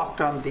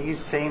walked on these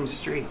same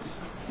streets.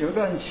 有一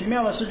个很奇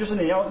妙的事，就是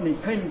你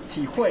可以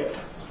体会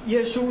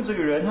耶稣这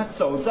个人，他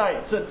走在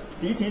这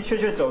的的确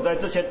确走在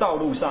这些道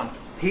路上。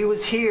 He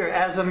was here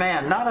as a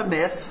man, not a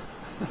myth.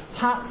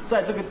 他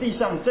在这个地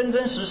上真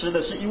真实实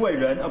的是一位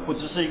人，而不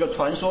只是一个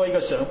传说、一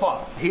个神话。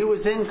 He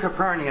was in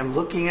Capernaum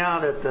looking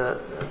out at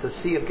the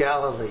Sea of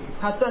Galilee.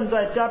 他站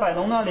在加百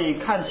农那里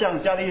看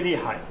向加利利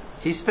海。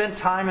 He spent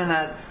time in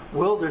that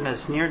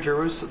wilderness near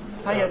Jerusalem.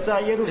 他也在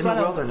耶路 In 撒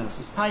the 冷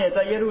wilderness. 他也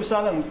在耶路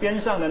撒冷边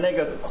上的那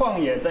个旷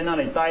野，在那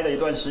里待了一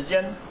段时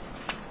间。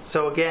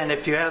 So again,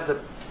 if you have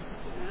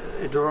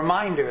the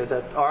reminder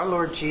that our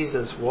Lord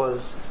Jesus was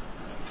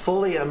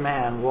fully a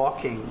man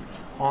walking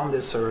on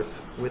this earth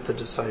with the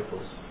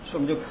disciples. 所以我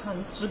们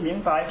就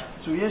明白，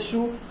主耶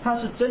稣他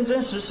是真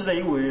真实实的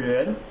一位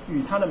人，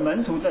与他的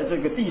门徒在这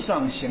个地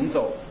上行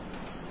走。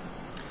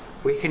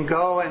 We can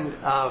go and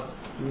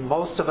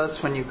most of us,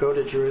 when you go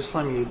to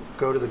Jerusalem, you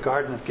go to the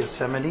Garden of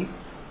Gethsemane.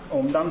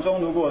 我们当中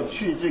如果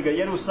去这个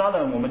耶路撒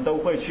冷，我们都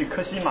会去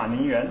客西马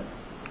尼园。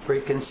 Where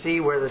you can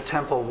see where the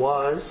temple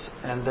was,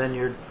 and then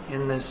you're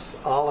in this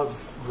olive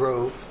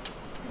grove.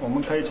 我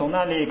们可以从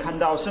那里看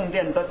到圣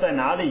殿在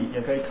哪里，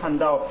也可以看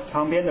到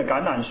旁边的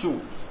橄榄树。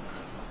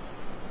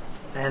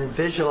 And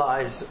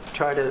visualize,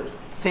 try to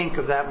think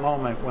of that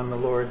moment when the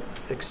Lord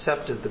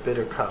accepted the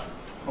bitter cup.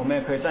 我们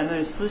也可以在那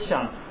里思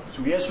想，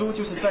主耶稣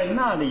就是在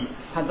那里，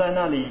他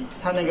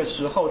那个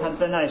时候，他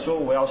在那里说：“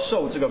我要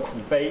受这个苦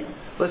杯。”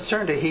 Let's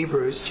turn to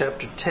Hebrews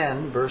chapter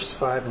 10, verse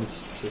 5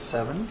 to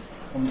 7.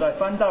 我们再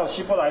翻到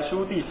希伯来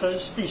书第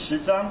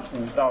10章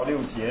5到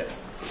6节。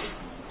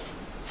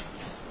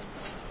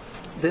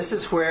 This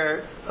is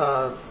where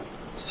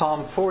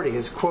Psalm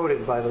 40 is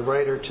quoted by the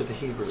writer to the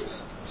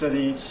Hebrews. 这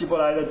里希伯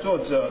来的作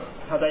者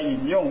他在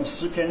引用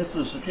诗篇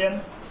40篇。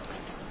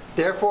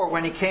Therefore,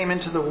 when he came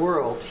into the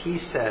world, he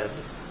said,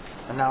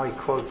 and now he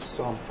quotes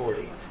Psalm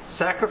 40,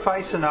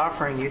 Sacrifice and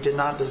offering you did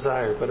not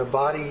desire, but a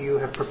body you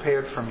have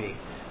prepared for me.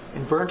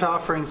 In burnt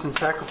offerings and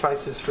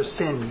sacrifices for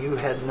sin you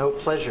had no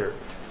pleasure.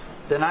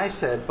 Then I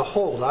said,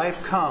 Behold, I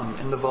have come.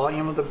 In the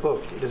volume of the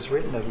book it is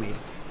written of me,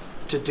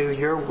 to do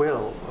your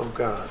will, O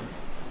God.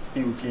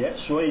 第5节，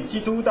所以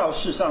基督到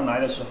世上来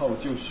的时候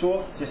就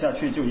说，接下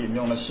去就引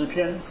用了诗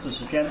篇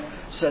40篇，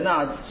神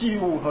啊，祭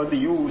物和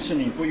礼物是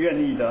你不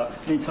愿意的，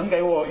你曾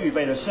给我预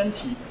备的身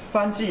体，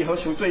燔祭和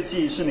赎罪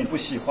祭是你不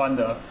喜欢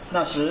的。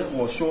那时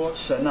我说，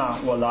神啊，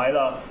我来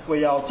了，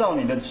为要照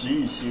你的旨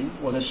意行，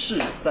我的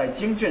事在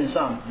经卷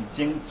上已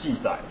经记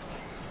载。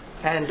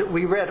And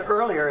we read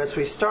earlier as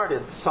we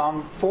started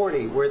Psalm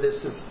 40, where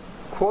this is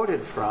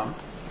quoted from.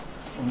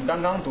 我们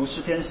刚刚读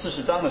诗篇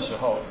40章的时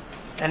候。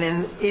And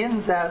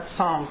in that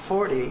Psalm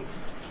 40,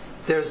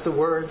 there's the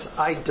words,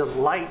 I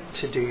delight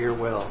to do your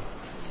will.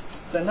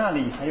 在那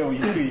里还有一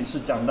句是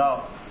讲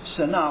到，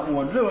神啊，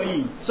我乐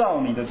意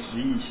照你的旨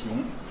意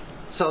行。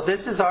So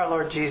this is our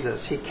Lord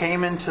Jesus. He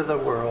came into the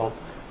world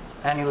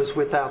and he was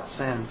without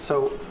sin.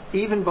 So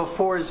even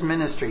before his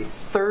ministry,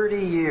 30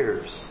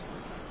 years,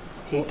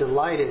 he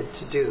delighted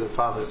to do the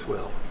Father's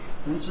will.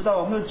 我们知道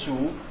我们的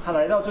主，他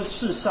来到这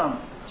世上，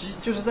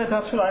就是在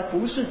他出来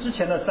服侍之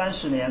前的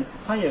30年，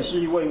他就是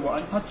一位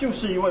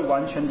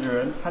完全的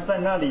人，他在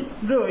那里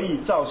乐意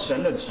照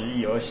神的旨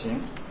意而行。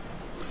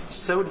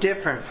So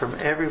different from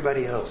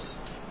everybody else.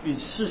 与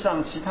世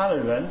上其他的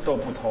人都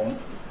不同。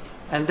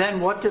And then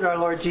what did our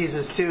Lord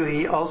Jesus do?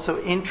 He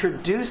also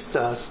introduced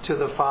us to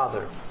the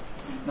Father.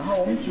 然后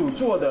我们主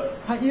做的，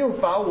他又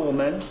把我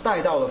们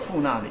带到了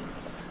父那里。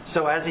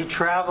So as he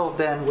traveled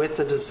then with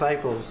the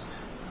disciples,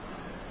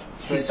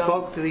 he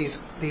spoke these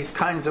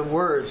kinds of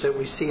words that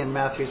we see in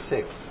Matthew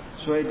 6.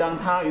 所以当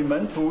他与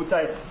门徒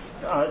在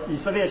以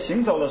色列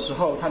行走的时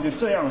候，他就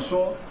这样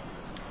说。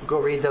Go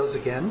read those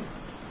again.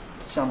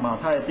 像马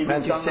太第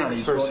6章那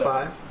里说的。Matthew 6, verse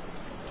 5.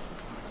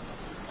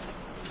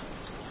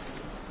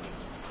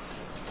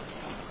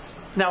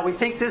 Now we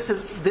think this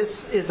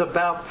is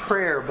about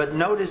prayer, but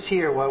notice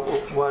here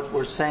what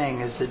we're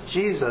saying is that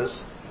Jesus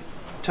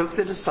took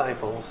the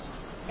disciples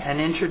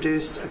and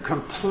introduced a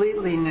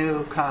completely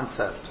new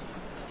concept,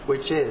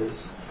 which is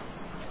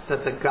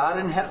that the God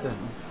in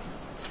heaven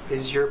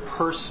is your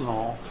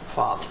personal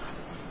Father.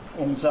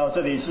 我们知道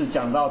这里是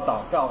讲到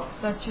祷告，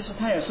但其实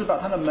他也是把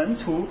他的门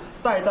徒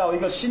带到一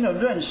个新的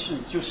认识，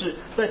就是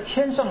在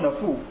天上的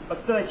父，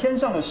在天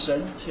上的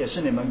神也是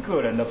你们个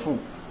人的父。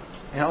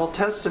In Old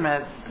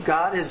Testament,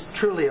 God is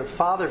truly a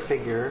father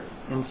figure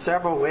in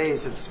several ways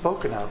it's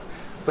spoken of,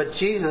 but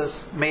Jesus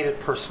made it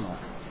personal.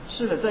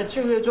 是的，在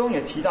旧约中也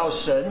提到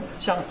神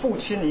像父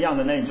亲一样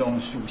的那种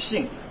属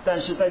性，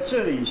但是在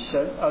这里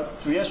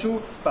主耶稣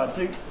把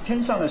这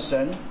天上的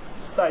神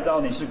带到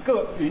你是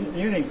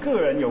与你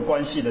个人有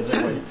关系的这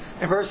位。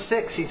In verse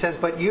 6 he says,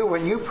 But you,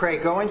 when you pray,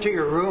 go into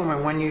your room,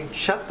 and when you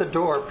shut the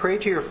door, pray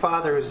to your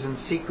Father who is in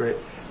secret,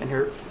 and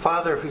your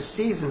Father who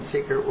sees in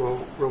secret will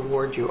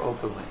reward you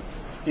openly.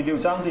 第6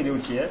章第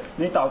6节，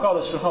你祷告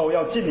的时候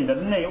要进你的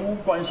内屋，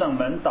关上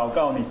门，祷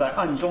告你在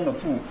暗中的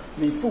父，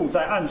你父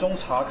在暗中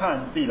查看，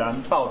必然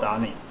报答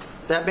你。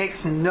That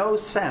makes no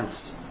sense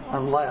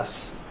unless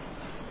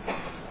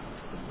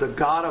the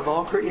God of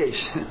all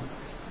creation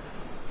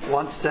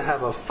wants to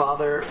have a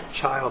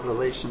father-child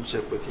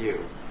relationship with you.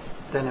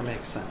 Then it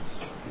makes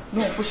sense.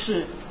 若不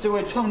是这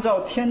位创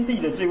造天地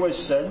的这位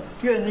神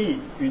愿意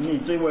与你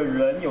这位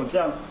人有这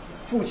样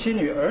父亲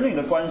与儿女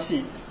的关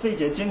系，这一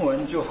节经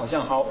文就好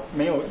像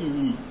没有意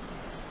义。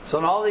So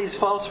in all these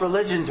false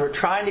religions were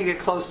trying to get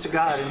close to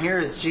God, and here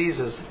is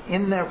Jesus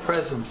in their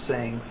presence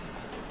saying,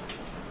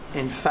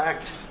 in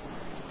fact,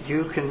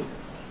 you can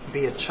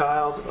be a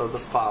child of the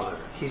Father.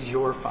 He's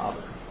your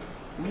Father.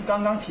 我们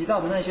刚刚提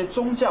到的那些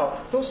宗教，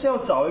都是要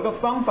找一个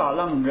方法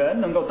让人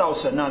能够到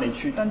神那里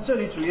去，但这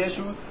里主耶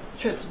稣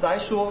却来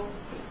说，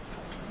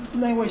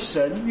那位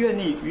神愿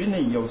意与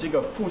你有这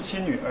个父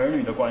亲与儿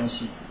女的关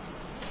系。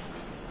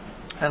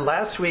And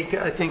last week,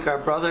 I think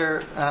our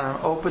brother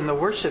opened the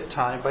worship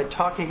time by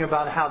talking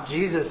about how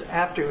Jesus,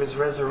 after he was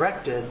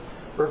resurrected,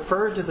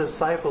 referred to the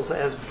disciples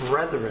as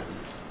brethren.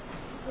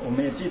 我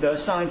们也记得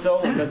上一周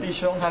我们的弟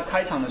兄他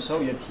开场的时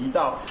候也提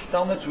到，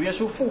当我们的主耶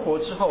稣复活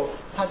之后，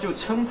他就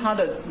称他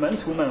的门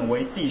徒们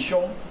为弟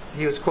兄。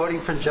He was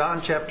quoting from John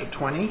chapter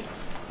 20.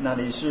 那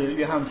里是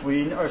约翰福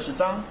音20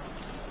章。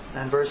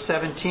And verse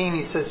 17,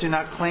 he says, Do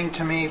not cling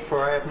to me, for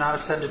I have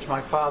not ascended to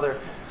my Father,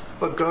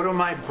 but go to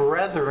my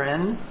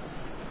brethren.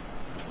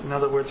 In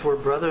other words, we're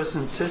brothers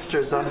and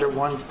sisters under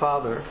one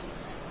Father.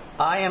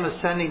 I am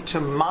ascending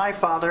to my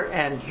Father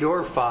and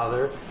your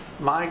Father,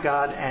 my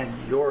God and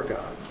your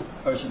God.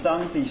 20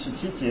章第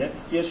17节，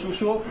耶稣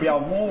说：“不要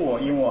摸我，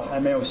因我还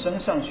没有升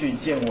上去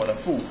见我的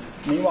父。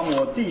你往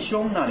我弟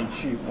兄那里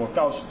去。我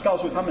告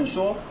诉他们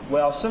说，我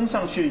要升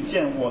上去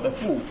见我的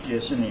父，也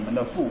是你们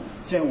的父；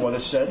见我的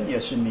神，也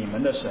是你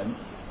们的神。”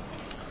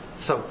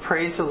 So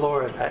praise the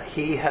Lord that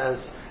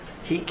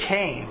He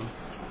came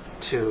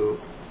to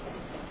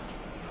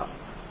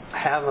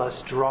have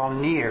us draw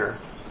near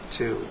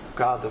to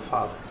God the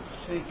Father.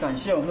 所以感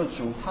谢我们的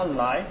主，他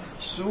来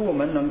使我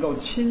们能够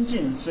亲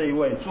近这一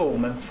位做我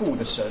们父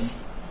的神。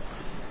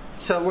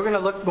So we're going to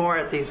look more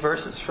at these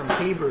verses from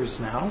Hebrews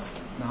now.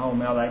 然后我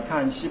们要来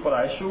看希伯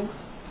来书。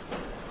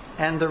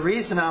And the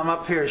reason I'm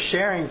up here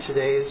sharing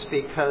today is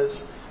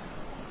because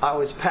I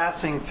was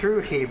passing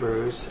through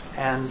Hebrews,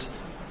 and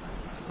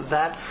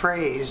that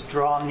phrase,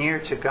 draw near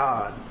to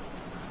God,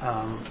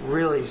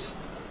 really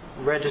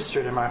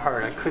registered in my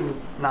heart. I couldn't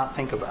not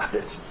think about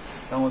it.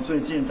 当我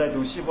最近在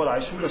读希伯来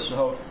书的时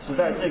候，实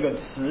在这个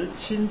词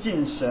亲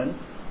近神，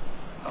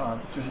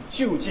就是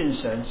就近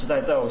神，实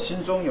在在我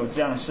心中有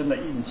这样深的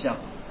印象。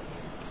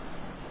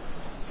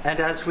And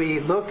as we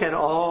look at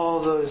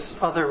all those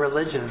other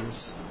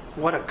religions,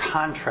 what a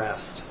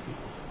contrast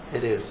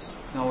it is.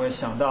 那我也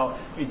想到，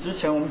与之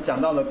前我们讲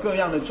到的各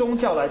样的宗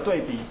教来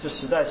对比，这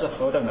实在是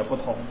何等的不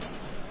同。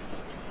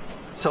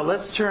So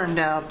let's turn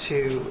now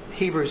to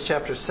Hebrews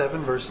chapter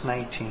 7, verse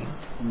 19.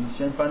 我们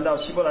先翻到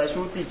希伯来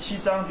书第7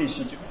章第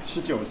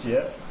19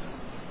节。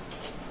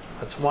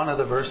That's one of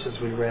the verses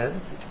we read.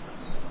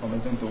 我们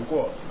已经读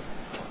过。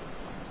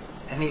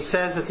And he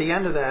says at the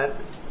end of that,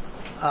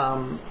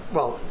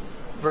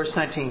 verse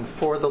 19,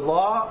 for the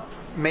law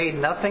made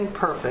nothing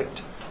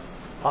perfect.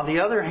 On the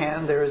other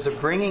hand, there is a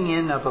bringing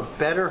in of a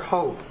better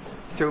hope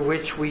through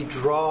which we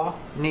draw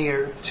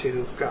near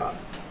to God.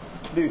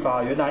 律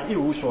法原来一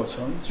无所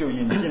成，就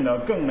引进了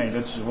更美的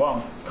指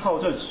望，靠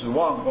这指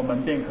望，我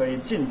们便可以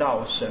进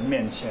到神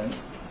面前。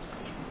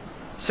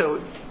So,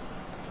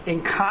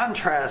 in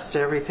contrast to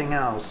everything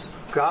else,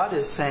 God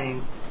is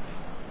saying,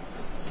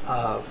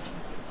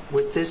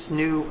 with this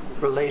new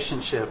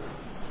relationship,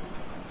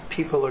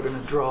 people are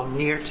going to draw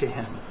near to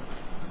Him.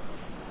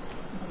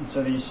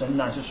 这里神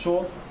乃是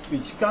说，与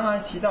刚才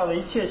提到的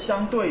一切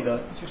相对的，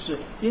就是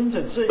因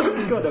着这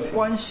一个的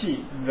关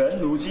系，人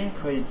如今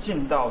可以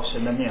进到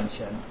神的面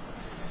前。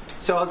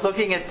So I was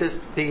looking at this.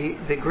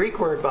 The Greek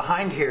word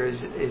behind here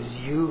is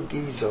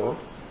eugizo.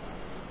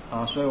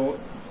 所以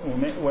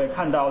我也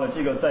看到了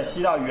这个在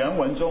希腊原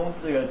文中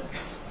这个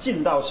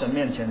进到神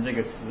面前这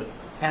个词。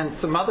And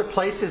some other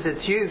places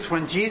it's used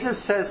when Jesus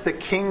says the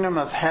kingdom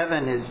of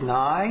heaven is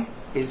nigh,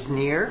 is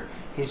near.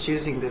 He's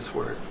using this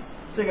word.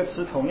 这个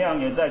词同样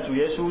也在主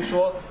耶稣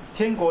说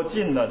天国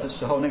近了的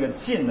时候，那个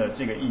近了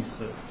这个意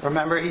思。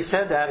Remember, he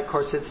said that. Of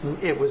course,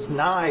 it was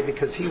nigh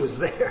because he was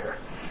there.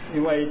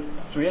 因为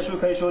主耶稣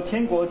可以说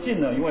天国近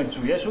了，因为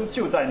主耶稣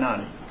就在那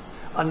里。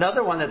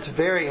Another one that's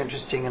very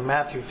interesting in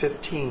Matthew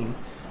 15.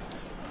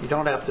 You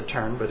don't have to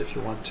turn, but if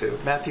you want to.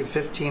 Matthew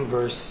 15,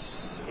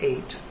 verse 8.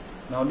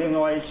 然后另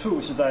外一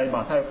处是在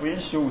马太福音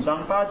15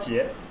章8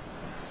节。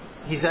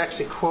He's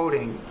actually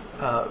quoting.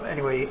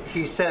 Anyway,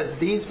 he says,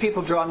 these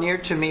people draw near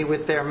to me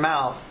with their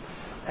mouth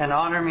and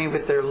honor me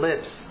with their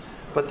lips,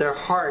 but their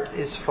heart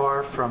is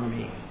far from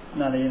me.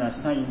 那里乃是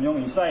他引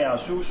用以赛亚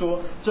书说，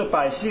这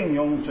百姓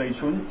用嘴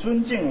唇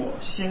尊敬我，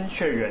心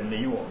却远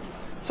离我。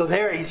So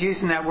there he's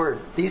using that word.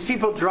 These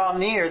people draw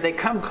near, they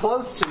come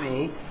close to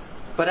me,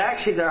 but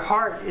actually their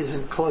heart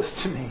isn't close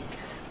to me.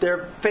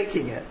 They're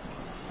faking it.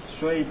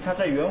 所以他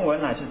在原文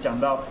乃是讲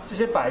到这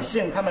些百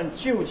姓，他们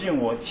就近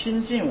我、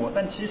亲近我，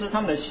但其实他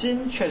们的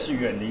心却是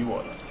远离我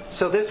的。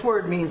So this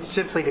word means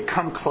simply to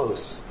come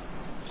close.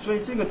 所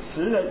以这个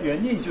词的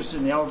原意就是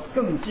你要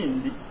更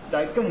近，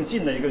来更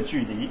近的一个距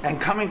离。And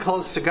coming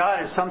close to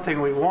God is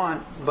something we want,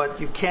 but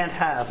you can't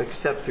have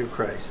except through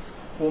Christ.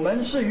 我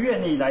们是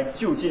愿意来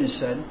就近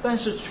神，但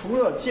是除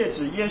了借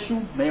指耶稣，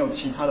没有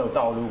其他的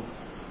道路。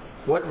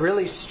What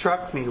really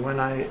struck me when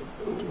I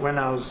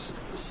was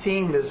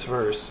seeing this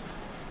verse.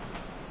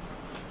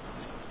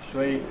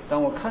 所以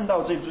当我看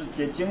到这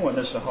节经文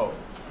的时候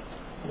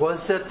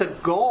was that the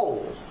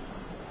goal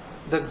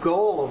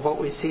of what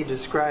we see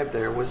described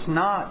there was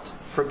not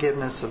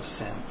forgiveness of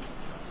sin.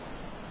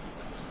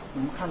 我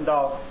们看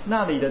到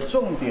那里的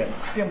重点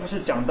并不是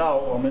讲到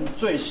我们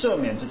罪赦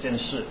免这件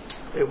事。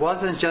It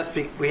wasn't just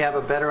we have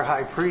a better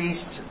high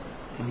priest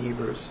in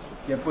Hebrews.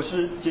 也不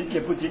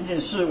仅仅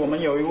是我们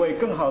有一位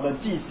更好的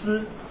祭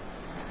司。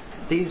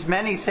These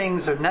many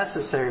things are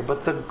necessary,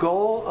 but the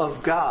goal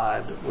of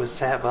God was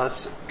to have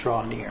us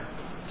draw near.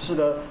 是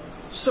的，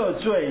赦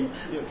罪、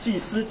祭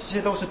司这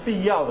些都是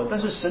必要的，但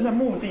是神的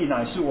目的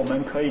乃是我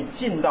们可以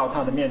进到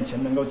他的面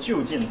前，能够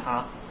就近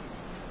他。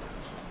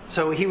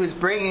So He was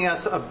bringing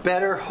us a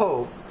better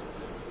hope.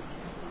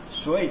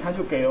 所以他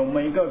就给了我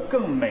们一个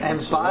更美的 And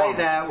指望。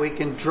 by that we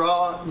can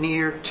draw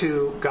near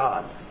to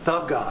God,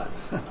 the God,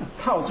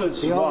 靠这 the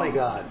指望 only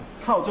God.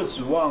 靠这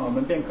指望，我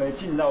们便可以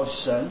进到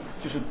神，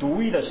就是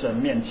独一的神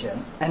面前。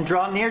And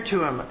draw near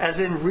to Him, as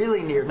in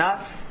really near,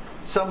 not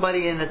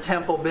somebody in a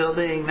temple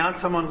building, not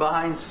someone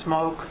behind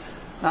smoke,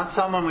 not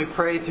someone we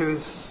pray through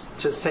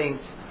to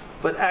saints,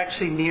 but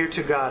actually near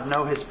to God,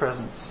 know His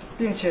presence.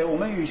 并且我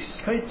们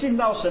可以进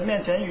到神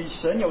面前，与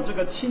神有这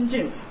个亲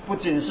近，不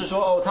仅是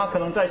说他可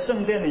能在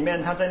圣殿里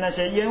面，他在那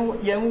些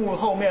烟雾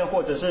后面，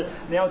或者是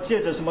你要借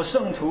着什么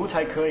圣徒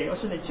才可以，而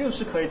是你就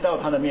是可以到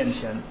他的面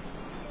前。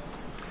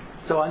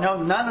So I know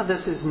none of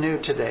this is new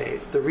today.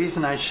 The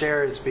reason I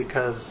share is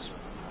because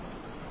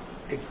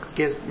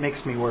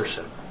makes me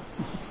worship.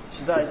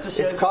 实在这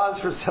些 It's cause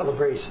for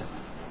celebration.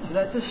 实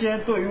在这些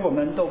对于我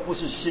们都不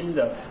是新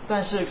的，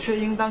但是却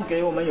应当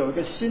给我们有一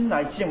个心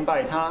来敬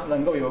拜他，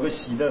能够有一个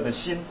喜乐的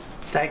心。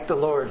Thank the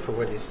Lord for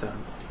what He's done.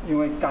 因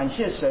为感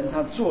谢神，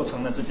他做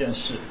成了这件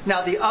事。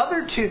Now the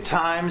other two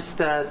times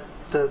that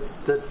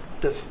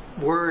the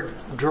word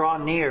draw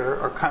near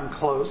or come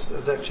close,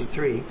 there's actually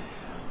three,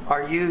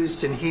 are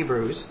used in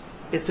Hebrews.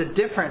 It's a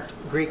different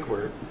Greek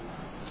word.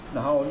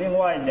 然后另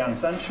外2、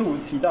3处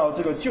提到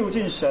这个就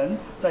近神，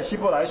在希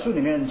伯来书里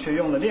面却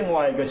用了另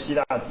外一个希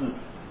腊字。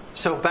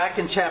So back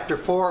in chapter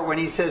 4, when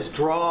he says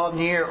draw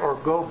near or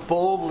go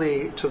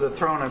boldly to the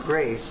throne of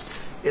grace,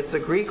 it's a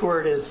Greek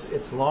word,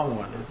 it's a long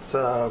one.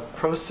 It's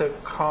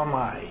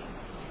prosokomai.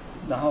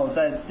 然后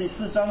在第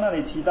4章那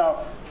里提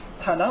到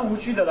坦然无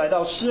惧的来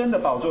到施恩的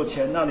宝座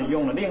前，那里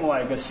用了另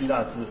外一个希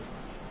腊字。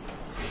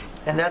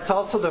And that's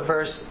also the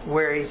verse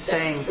where he's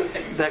saying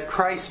that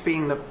Christ,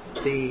 being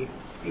the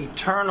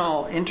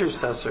eternal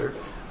intercessor,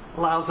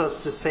 allows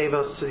us to save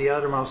us to the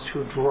uttermost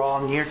who draw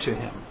near to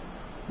Him.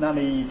 那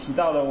里提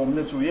到了我们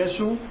的主耶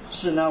稣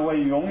是那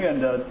位永远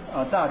的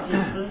大祭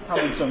司，他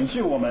拯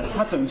救我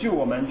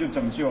们就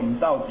拯救我们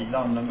到底，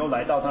让我们能够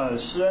来到他的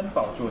施恩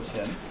宝座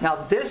前。Now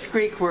this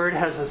Greek word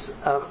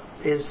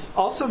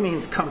also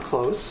means come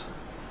close.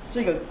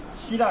 这个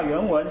希腊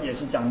原文也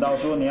是讲到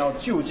说你要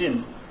就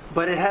近。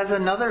But it has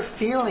another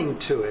feeling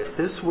to it.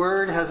 This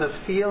word has a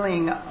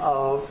feeling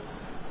of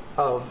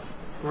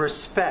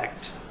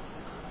respect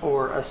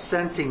or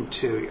assenting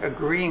to,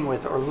 agreeing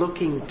with, or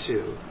looking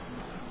to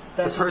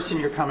the person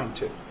you're coming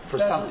to for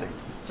something.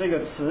 这个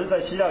词在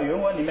希腊原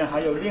文里面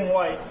还有另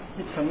外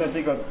一层的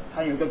这个，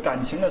它有一个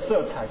感情的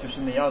色彩，就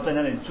是你要在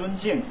那里尊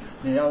敬，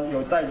你要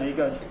有带着一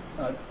个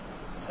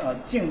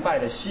敬拜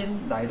的心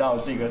来到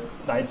这个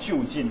来就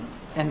近。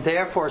And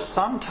therefore,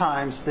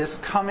 sometimes this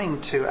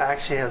coming to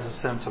actually has a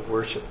sense of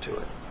worship to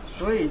it.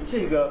 所以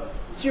这个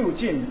就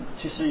近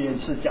其实也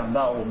是讲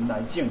到我们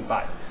来敬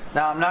拜。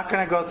Now, I'm not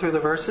going to go through the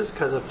verses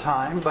because of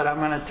time, but I'm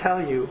going to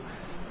tell you,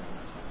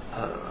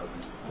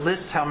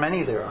 list how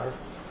many there are.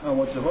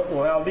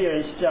 我要列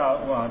一下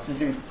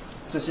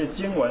这些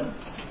经文。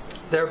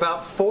There are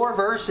about 4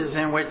 verses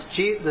in which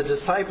the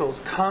disciples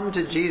come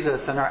to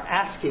Jesus and are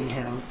asking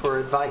Him for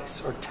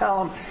advice, or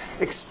tell Him,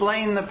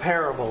 explain the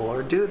parable,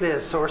 or do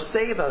this, or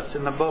save us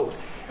in the boat.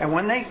 And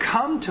when they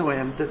come to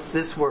Him, that's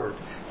this word.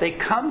 They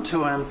come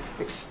to Him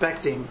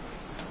expecting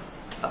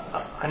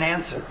an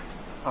answer.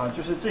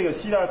 就是这个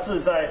希腊字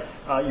在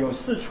有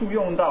4处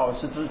用到，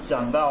是指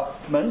讲到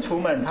门徒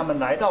们他们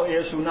来到耶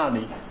稣那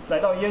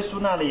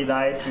里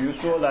来，比如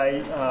说来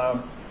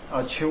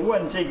求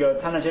问这个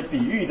他那些比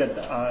喻的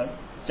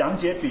讲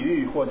解比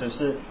喻，或者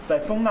是在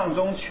风浪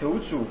中求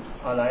主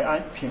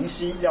来平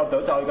息，要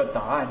得着一个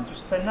答案，就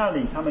是在那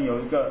里他们有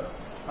一个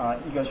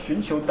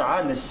寻求答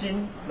案的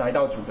心来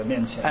到主的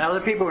面前。And other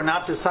people who are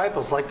not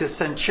disciples, like the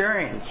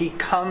centurion, he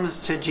comes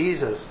to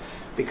Jesus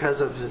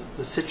because of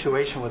the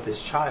situation with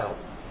his child.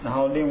 然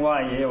后另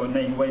外也有那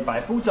一位百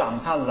夫长，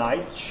他来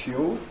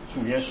求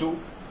主耶稣。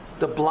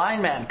The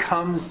blind man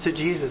comes to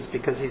Jesus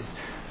because he's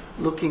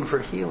looking for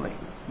healing.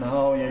 然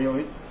后也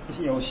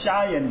有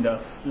瞎眼的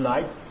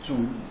来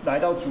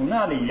到主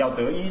那里要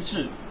得医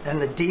治。And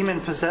the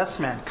demon-possessed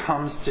man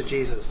comes to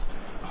Jesus,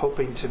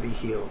 hoping to be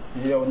healed.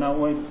 也有那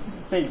位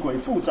被鬼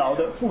附着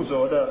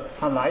的，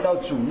他来到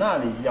主那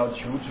里要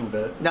求主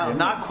的。Now,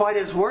 not quite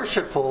as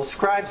worshipful,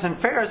 scribes and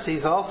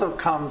Pharisees also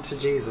come to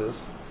Jesus.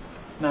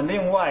 那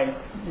另外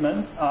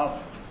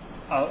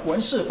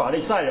文士法利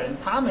赛人，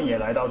他们也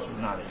来到主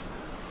那里。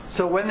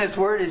So when this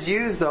word is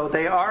used, though,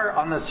 they are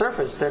on the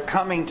surface, they're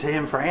coming to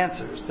Him for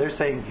answers. They're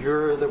saying,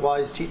 "You're the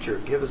wise teacher.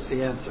 Give us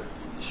the answer."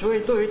 所以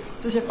对于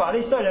这些法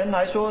利赛人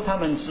来说，他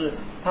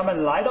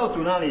们来到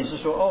主那里是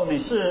说，你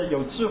是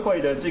有智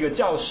慧的这个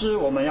教师，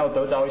我们要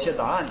得着一些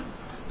答案。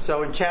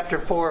So in chapter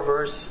 4,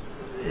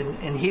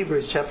 in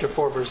Hebrews chapter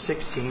 4, verse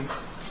 16.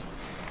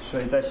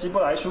 所以在希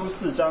伯来书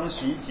4章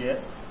11节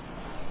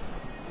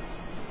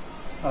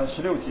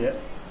，16节。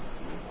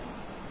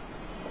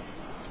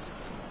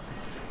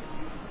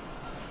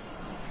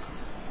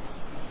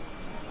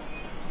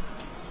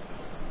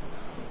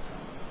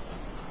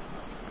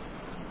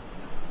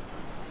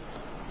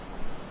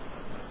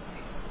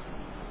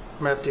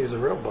I'm going to have to use a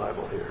real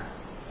Bible here.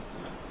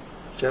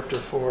 Chapter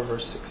 4,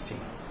 verse 16.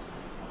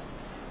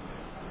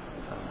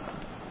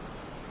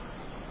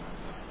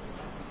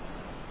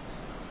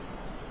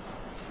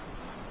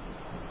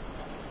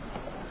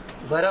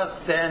 Let us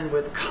then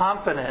with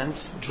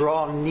confidence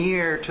draw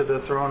near to the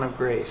throne of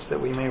grace,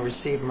 that we may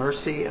receive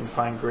mercy and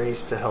find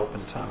grace to help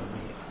in time of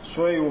need.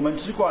 所以我们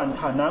只管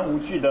坦然无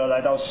惧地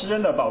来到施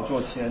恩的宝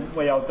座前，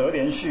为要得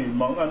连续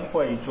蒙恩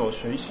惠，做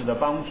随时的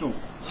帮助。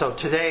So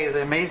today,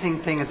 the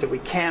amazing thing is that we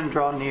can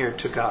draw near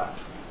to God.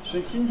 所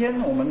以今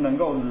天我们能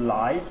够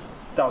来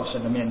到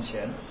神的面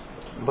前。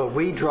But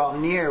we draw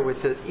near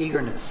with the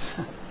eagerness.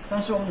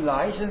 但是我们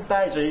来是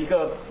带着一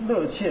个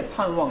热切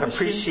盼望的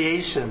心。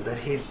Appreciation that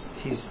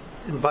He's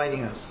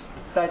inviting us.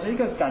 带着一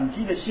个感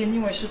激的心，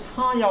因为是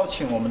他邀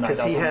请我们来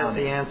到他那里。Because He has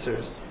the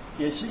answers.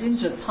 也是因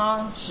着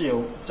他是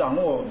有掌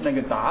握那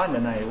个答案的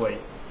那一位。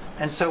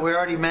And so we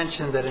already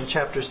mentioned that in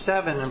chapter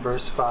 7 and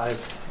verse 5,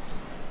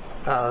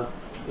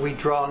 we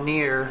draw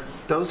near,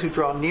 those who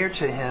draw near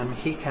to him,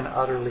 he can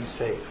utterly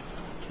save.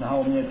 然后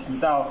我们也提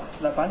到，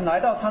凡来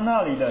到他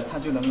那里的，他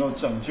就能够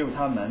拯救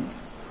他们。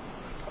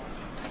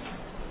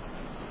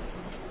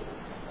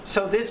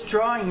So this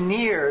drawing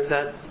near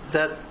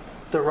that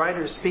the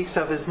writer speaks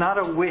of is not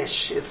a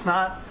wish. It's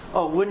not,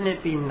 oh, wouldn't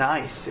it be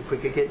nice if we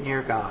could get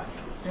near God?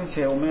 并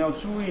且我们要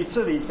注意，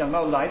这里讲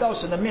到来到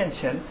神的面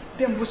前，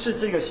并不是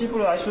这个希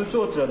伯来书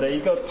作者的一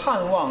个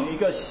盼望，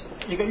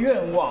一个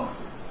愿望。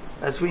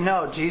As we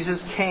know,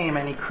 Jesus came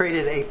and he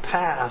created a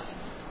path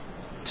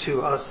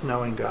to us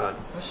knowing God.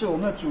 而是我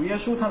们的主耶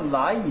稣他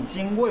来已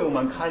经为我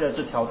们开了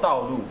这条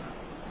道路。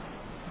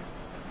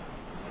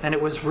And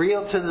it was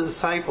real to the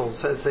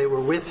disciples as they were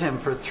with him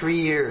for 3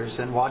 years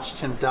and watched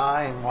him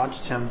die and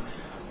watched him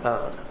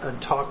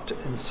and talked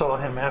and saw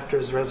him after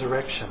his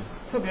resurrection.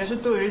 特别是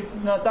对于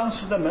当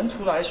时的门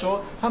徒来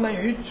说，他们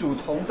与主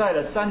同在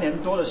了3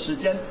年多的时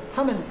间，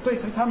对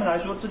他们来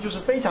说，这就是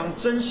非常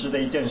真实的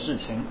一件事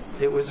情。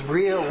It was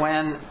real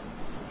when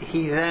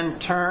he then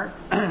turned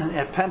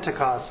at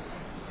Pentecost,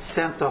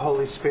 sent the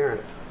Holy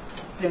Spirit.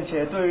 并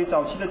且对于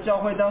早期的教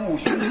会，当五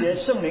旬节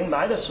圣灵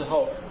来的时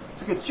候，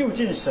这个就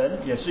近神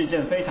也是一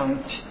件非常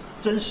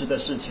真实的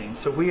事情。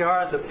So we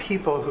are the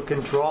people who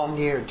can draw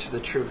near to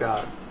the true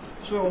God.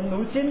 所以我们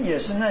如今也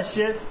是那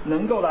些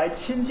能够来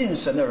亲近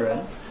神的人。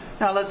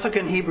Now let's look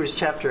in Hebrews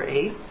chapter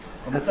 8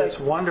 at this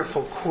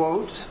wonderful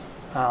quote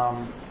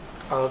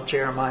of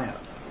Jeremiah.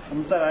 我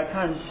们再来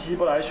看希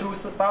伯来书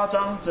8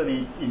章，这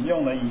里引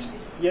用了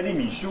耶利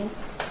米书。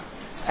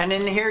And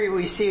in here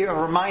we see a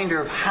reminder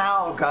of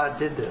how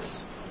God did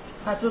this.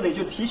 他这里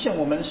就提醒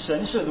我们，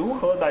神是如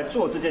何来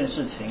做这件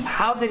事情。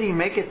How did he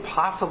make it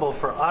possible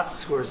for us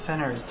who are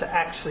sinners to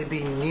actually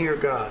be near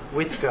God,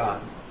 with God?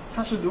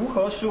 他是如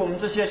何使我们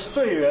这些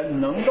罪人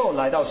能够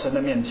来到神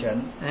的面前？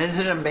 And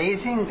isn't it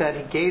amazing that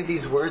he gave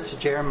these words to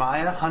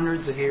Jeremiah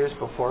hundreds of years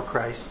before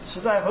Christ? 实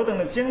在何等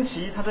的惊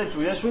奇！他在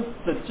主耶稣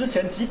的之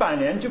前几百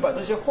年就把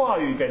这些话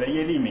语给了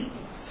耶利米。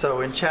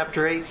So in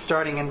chapter 8,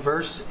 starting in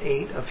verse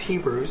 8 of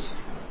Hebrews,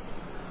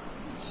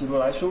 希伯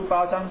来书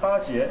8章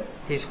8节，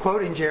 he's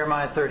quoting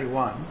Jeremiah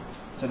 31.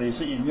 这里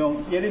是引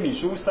用耶利米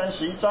书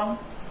31章。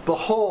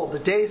Behold, the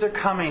days are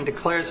coming,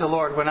 declares the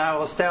Lord, when I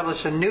will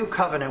establish a new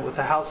covenant with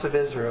the house of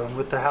Israel and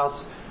with the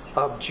house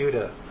of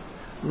Judah.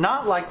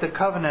 Not like the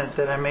covenant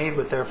that I made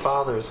with their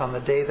fathers on the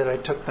day that I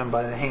took them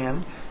by the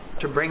hand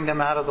to bring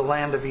them out of the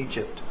land of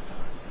Egypt.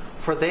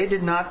 For they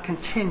did not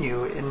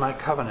continue in my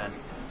covenant,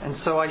 and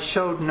so I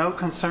showed no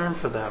concern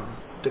for them,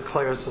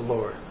 declares the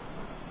Lord.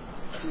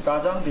 第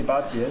8章第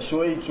8节，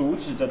所以主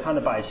指着他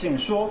的百姓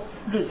说：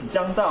日子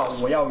将到，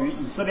我要与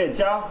以色列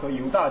家和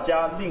犹大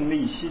家另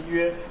立新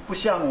约，不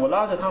像我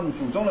拉着他们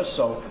祖宗的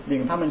手，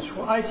领他们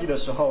出埃及的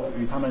时候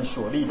与他们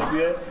所立的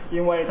约，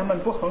因为他们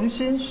不恒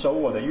心守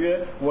我的约，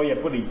我也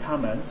不理他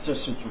们。这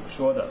是主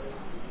说的。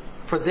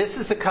For this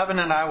is the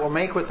covenant I will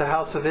make with the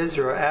house of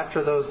Israel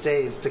after those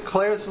days,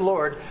 declares the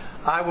Lord.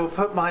 I will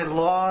put my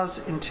laws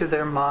into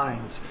their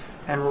minds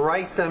and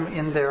write them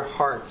in their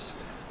hearts.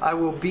 I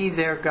will be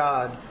their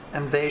God,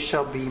 and they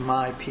shall be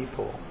my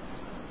people.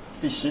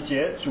 第10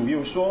节，主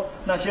又说：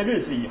那些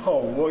日子以后，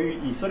我与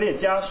以色列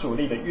家所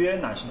立的约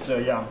乃是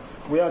这样，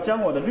我要将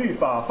我的律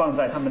法放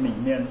在他们里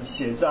面，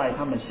写在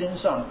他们心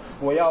上。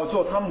我要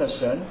做他们的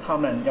神，他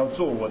们要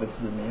做我的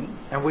子民。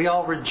 And we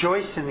all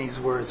rejoice in these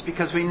words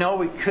because we know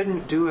we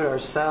couldn't do it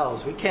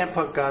ourselves. We can't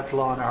put God's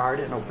law in our heart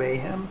and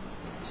obey Him.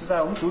 实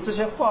在我们读这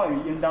些话语，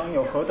应当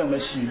有何等的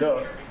喜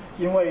乐！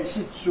因为是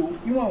主，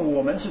因为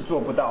我们是做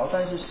不到，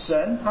但是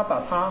神他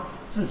把他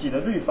自己的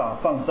律法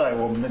放在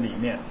我们的里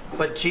面。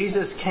But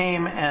Jesus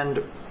came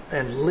and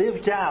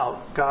lived out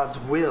God's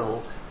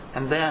will,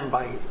 and then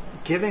by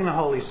giving the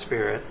Holy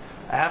Spirit,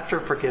 after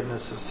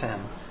forgiveness of sin,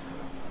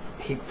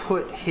 He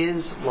put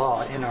His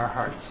law in our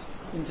hearts.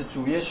 因此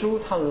主耶稣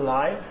他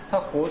来，他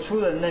活出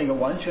了那个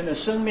完全的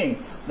生命，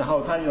然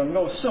后他能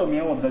够赦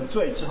免我们的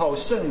罪之后，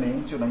圣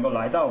灵就能够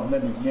来到我们的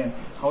里面，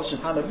好使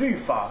他的律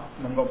法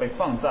能够被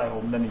放在我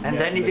们的里面。 And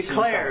then He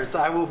declares,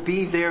 I will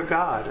be their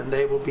God, and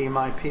they will be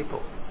my people.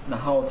 然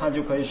后他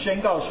就可以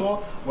宣告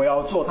说：我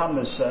要做他们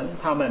的神，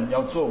他们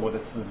要做我的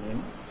子民。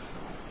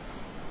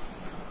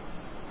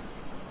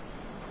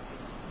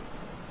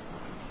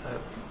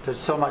There's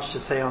so much to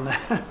say on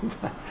that.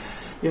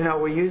 You know,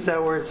 we use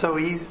that word so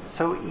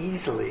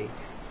easily.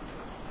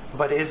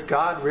 But is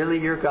God really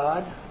your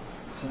God?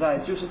 实在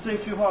就是这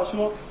句话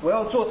说，我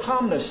要做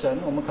他们的神，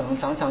我们可能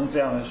常常这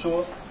样的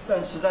说，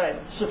但实在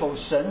是否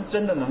神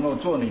真的能够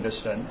做你的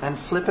神？ And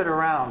flip it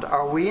around.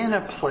 Are we in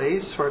a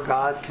place where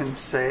God can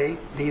say,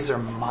 these are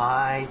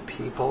my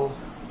people?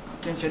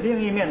 并且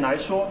另一面来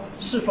说，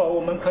是否我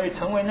们可以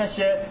成为那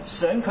些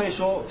神可以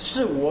说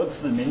是我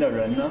子民的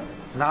人呢？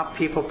 Not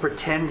people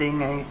pretending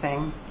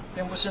anything.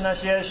 并不是那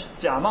些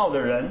假冒的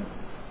人。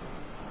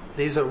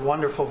 These are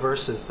wonderful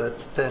verses that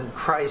then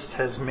Christ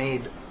has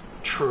made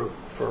true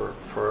for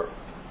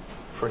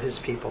for His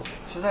people.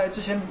 实在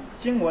这些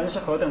经文是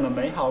何等的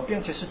美好，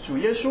并且是主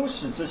耶稣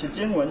使这些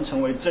经文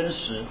成为真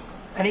实。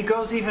And He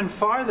goes even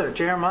farther.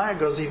 Jeremiah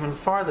goes even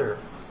farther.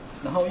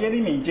 然后耶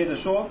利米接着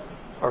说，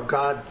 Or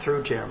God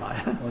through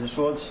Jeremiah. 我是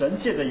说神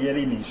借着耶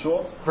利米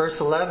说， Verse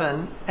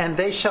 11, And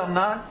they shall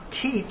not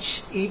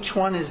teach each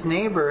one his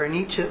neighbor and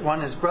each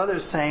one his brother,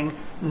 saying,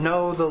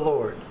 Know the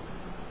Lord.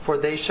 For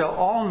they shall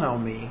all know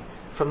me,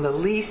 from the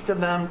least of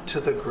them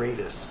to the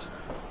greatest.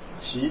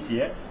 11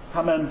节，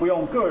他们不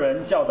用个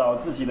人教导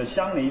自己的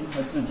乡邻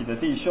和自己的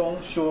弟兄，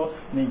说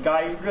你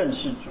该认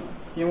识主，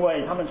因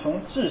为他们从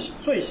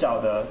最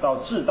小的到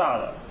至大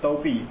的都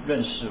必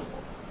认识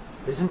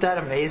我。 Isn't that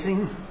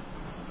amazing?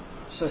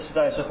 这实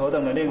在是何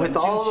等的令人 With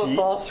惊 all the 奇！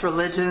 false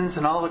religions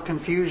and all the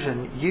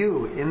confusion,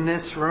 you in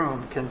this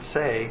room can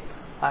say,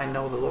 I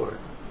know the Lord.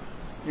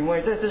 因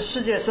为在这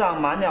世界上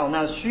满了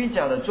那虚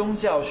假的宗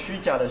教、虚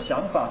假的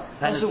想法，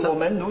但是我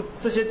们如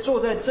这些坐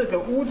在这个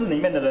屋子里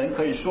面的人，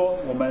可以说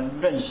我们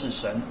认识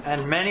神。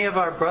 And many of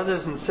our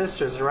brothers and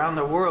sisters around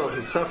the world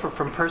who suffer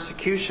from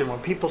persecution, when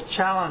people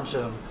challenge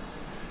them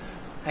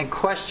and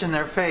question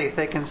their faith,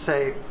 they can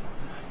say,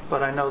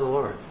 But I know the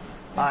Lord.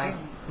 I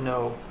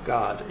know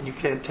God. And you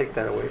can't take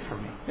that away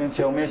from me. 并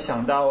且我们也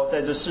想到，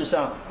在这世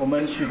上，我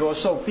们许多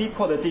受逼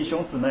迫的弟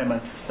兄姊妹们，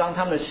当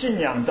他们的信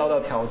仰遭到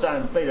挑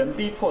战、被人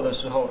逼迫的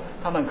时候，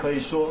他们可以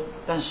说：“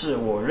但是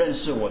我认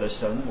识我的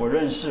神，我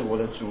认识我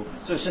的主，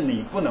这是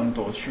你不能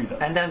夺去的。”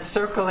 And then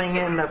circling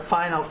in the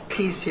final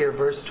piece here,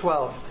 verse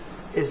 12,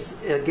 is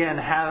again,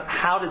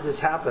 how did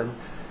this happen?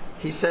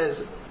 He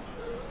says,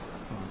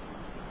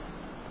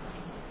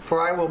 For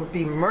I will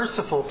be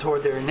merciful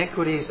toward their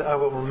iniquities, I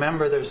will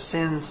remember their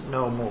sins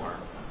no more.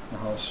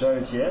 然后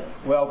12节，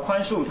我要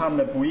宽恕他们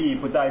的不义，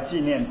不再纪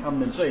念他们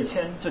的罪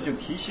愆。这就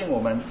提醒我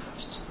们，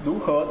如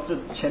何这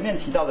前面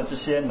提到的这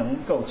些能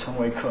够成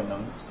为可能。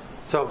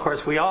So of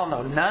course we all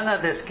know none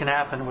of this can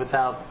happen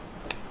without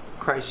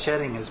Christ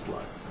shedding His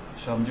blood.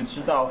 所以我们就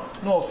知道，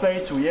若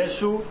非主耶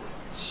稣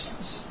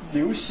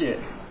流血，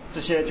这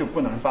些就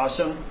不能发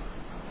生。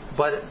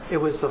But it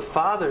was the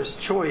Father's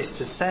choice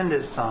to send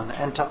His Son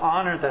and to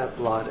honor that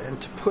blood and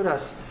to put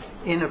us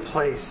in a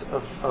place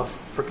of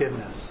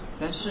forgiveness.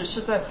 但是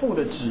是在父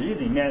的旨意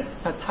里面，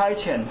他差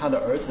遣他的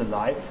儿子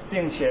来，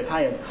并且他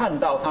也看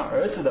到他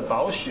儿子的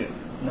宝血，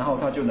然后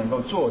他就能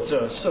够做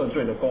这赦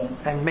罪的功，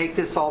 And make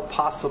this all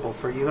possible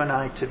for you and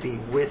I to be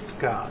with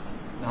God.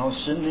 然后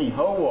使你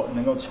和我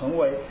能够成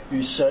为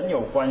与神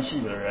有关系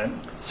的人。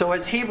 So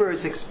as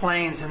Hebrews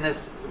explains in this,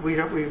 we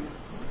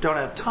don't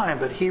have time,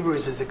 but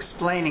Hebrews is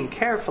explaining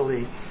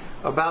carefully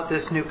about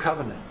this new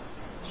covenant.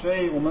 所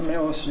以我们没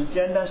有时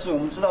间，但是我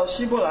们知道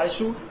希伯来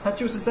书，它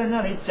就是在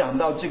那里讲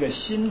到这个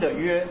新的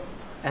约。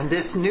 And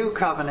this new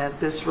covenant,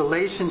 this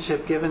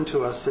relationship given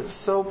to us that's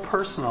so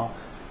personal,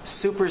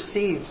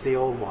 supersedes the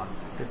old one.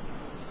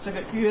 这个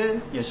约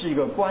也是一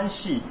个关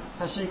系，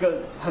它是一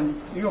个很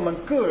与我们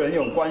个人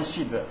有关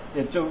系的，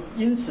也就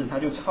因此它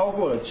就超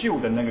过了旧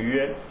的那个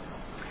约。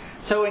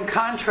 So in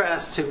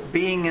contrast to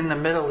being in the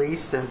Middle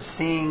East and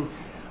seeing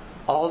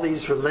all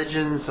these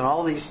religions and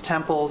all these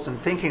temples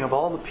and thinking of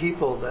all the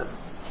people that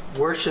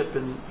worship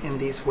in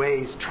these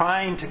ways,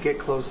 trying to get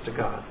close to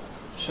God.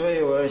 所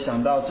以我也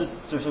想到，这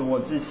就是我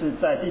这次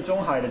在地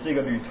中海的这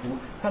个旅途，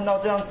看到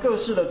这样各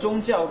式的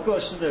宗教、各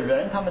式的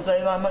人，他们在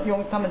慢慢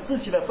用他们自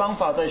己的方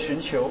法在寻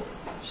求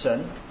神。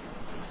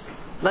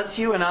Let's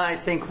you and I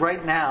think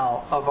right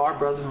now of our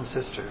brothers and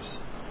sisters.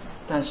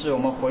 但是我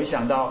们回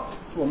想到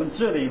我们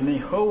这里，你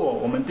和我，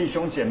我们弟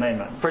兄姐妹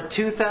们， For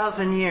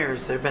 2,000 years,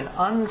 there have been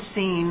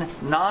unseen,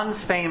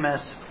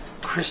 non-famous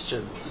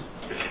Christians.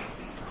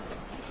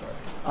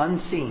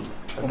 Unseen.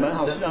 我们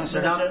好像是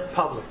They're 那些 not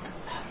public.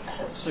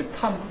 是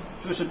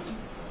就是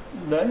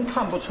人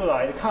看不出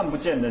来、看不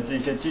见的这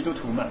些基督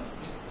徒们。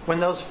 When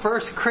those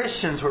first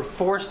Christians were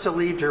forced to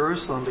leave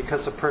Jerusalem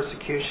because of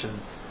persecution,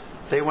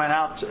 they went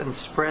out and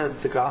spread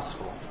the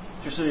gospel.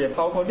 就是也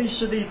包括历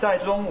世历代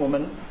中，我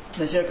们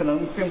那些可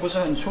能并不是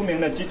很出名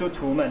的基督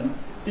徒们、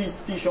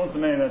弟兄姊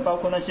妹们，包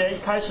括那些一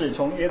开始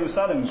从耶路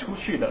撒冷出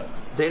去的，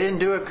 They didn't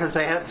do it because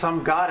they had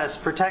some goddess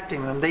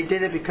protecting them. They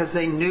did it because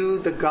they knew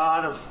the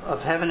God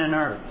of heaven and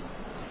earth.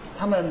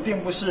 他们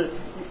并不是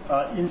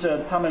因着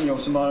他们有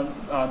什么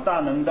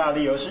大能大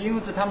力，而是因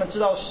为他们知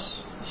道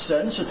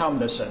神是他们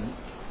的神。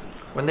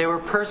 When they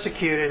were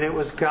persecuted, it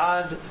was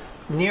God's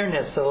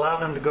nearness that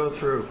allowed them to go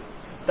through.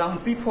 当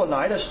逼迫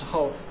来的时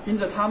候，因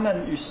着他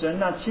们与神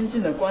那亲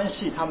近的关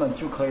系，他们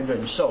就可以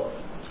忍受，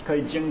可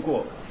以经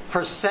过。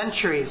 For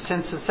centuries,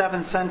 since the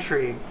 7th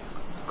century,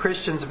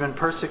 Christians have been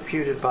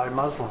persecuted by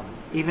Muslims,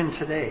 even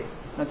today.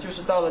 那就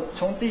是到了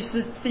从第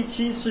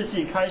7世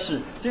纪开始，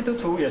基督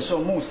徒也受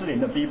穆斯林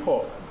的逼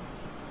迫。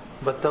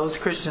 But those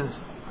Christians,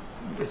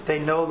 if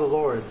they know the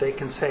Lord, they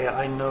can say,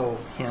 I know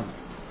Him.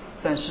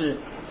 但是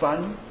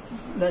凡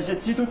那些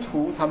基督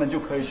徒，他们就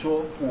可以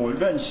说：“我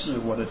认识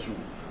我的主。”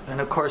 And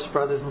of course,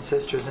 brothers and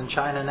sisters in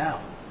China now,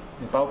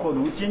 也包括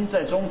如今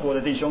在中国的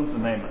弟兄姊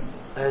妹们，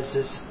 as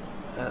this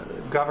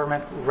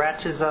government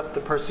ratchets up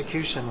the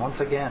persecution once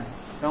again.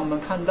 让我们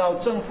看到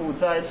政府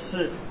再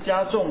次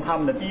加重他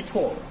们的逼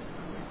迫。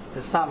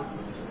It's not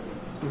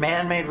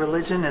man-made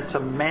religion. It's a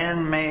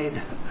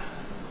man-made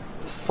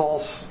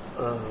false,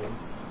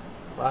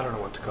 I don't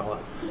know what to call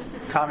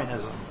it.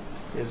 Communism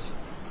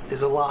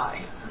is a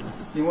lie.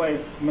 因为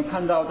我们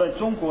看到在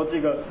中国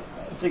这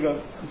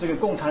个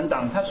共产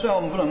党，它虽然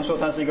我们不能说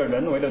它是一个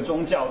人为的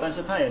宗教，但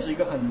是它也是一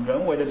个很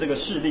人为的这个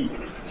势力。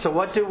So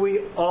what do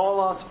we,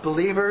 all us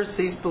believers,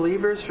 these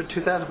believers for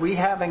 2000, we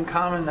have in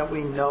common that we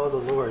know the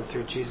Lord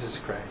through Jesus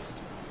Christ.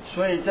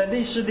 所以在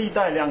历世历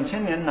代2000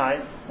年来，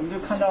我们就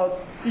看到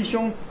弟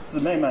兄姊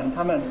妹们，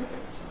他们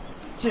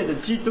借着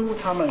基督，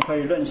他们可以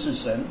认识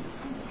神。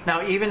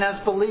Now, even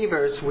as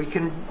believers, we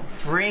can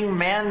bring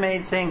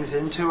man-made things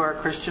into our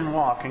Christian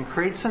walk and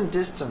create some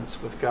distance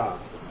with God.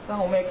 但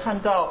我们也看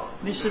到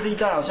历世历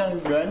代好像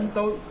人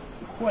都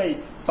会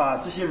把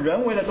这些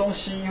人为的东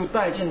西又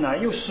带进来，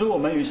又使我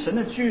们与神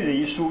的距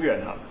离疏远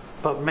了。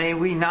But may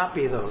we not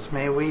be those.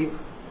 May we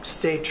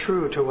stay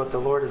true to what the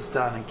Lord has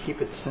done and keep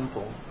it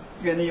simple.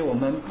 愿意我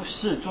们不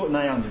是做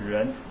那样的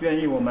人，愿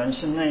意我们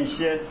是那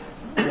些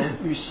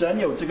与神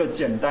有这个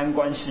简单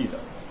关系的。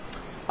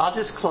I'll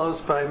just close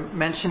by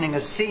mentioning a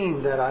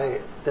scene that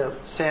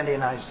Sandy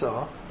and I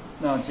saw.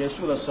 那结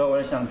束的时候，我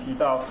也想提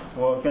到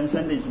我跟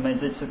Sandy姊妹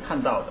这次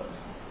看到的。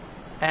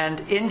And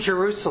in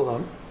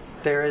Jerusalem,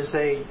 there is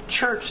a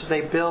church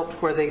they built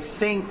where they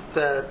think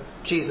that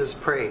Jesus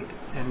prayed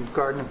in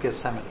Garden of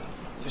Gethsemane.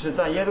 就是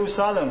在耶路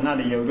撒冷那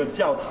里有一个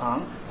教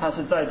堂，它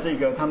是在这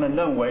个他们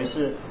认为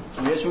是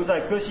主耶稣在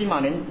哥西马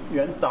林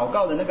园祷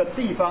告的那个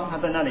地方，他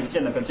在那里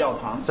建了个教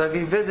堂。So if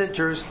you visit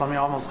Jerusalem, you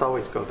almost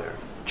always go there.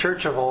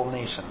 Church of all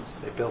nations,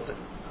 they built it.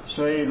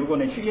 所以如果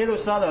你去耶路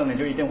撒冷，你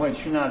就一定会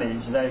去那里，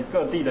在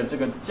各地的这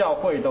个教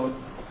会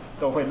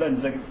都会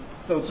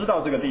都知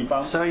道这个地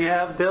方。So you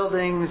have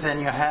buildings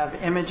and you have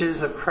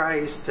images of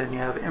Christ and you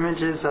have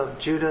images of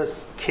Judas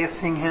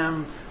kissing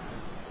him.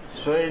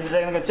 所以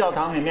在那个教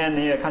堂里面，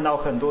你也看到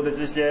很多的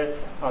这些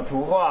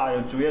图画，有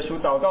主耶稣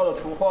祷告的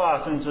图画，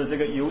甚至这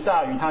个犹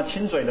大与他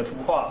亲嘴的图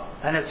画。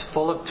And it's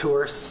full of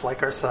tourists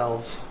like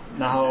ourselves.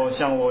 然后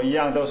像我一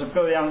样，都是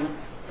各样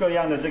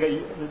的这个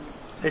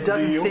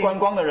旅游观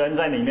光的人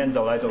在里面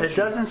走来走去。It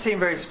doesn't seem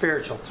very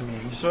spiritual to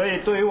me. 所以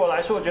对于我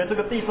来说，我觉得这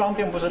个地方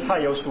并不是太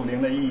有属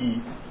灵的意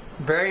义。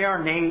Very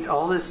ornate,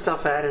 all this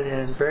stuff added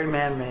in, very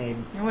man-made.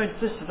 因为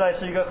这实在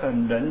是一个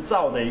很人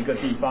造的一个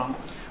地方。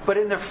But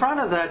in the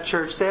front of that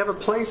church, they have a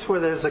place where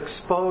there's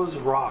exposed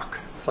rock.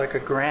 It's like a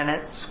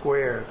granite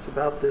square. It's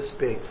about this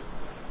big.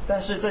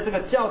 但是在这个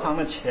教堂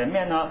的前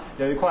面呢，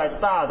有一块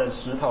大的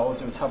石头，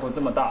就差不多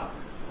这么大。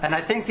And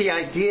I think the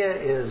idea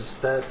is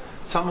that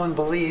someone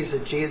believes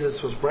that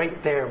Jesus was right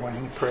there when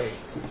he prayed.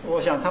 我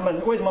想他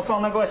们为什么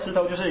放那块石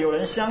头，就是有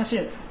人相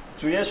信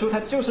主耶稣他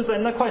就是在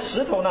那块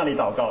石头那里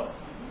祷告的。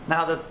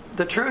Now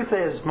the truth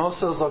is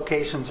most of those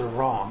locations are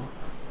wrong.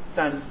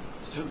 但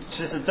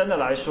其实真的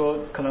来说，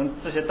可能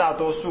这些大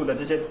多数的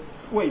这些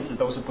位置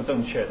都是不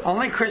正确的。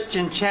Only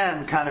Christian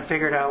Chen kind of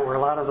figured out where a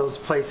lot of those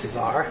places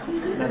are.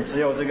 那只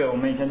有这个我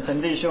们以前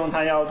陈弟兄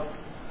他要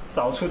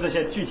找出这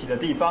些具体的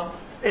地方。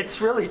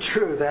It's really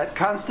true that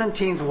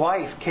Constantine's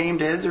wife came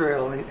to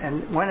Israel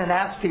and went and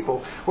asked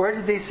people, where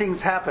did these things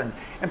happen?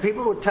 And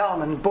people would tell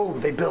them, and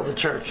boom, they built a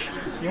church.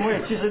 因为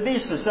其实历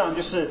史上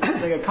就是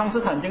那个康斯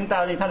坦丁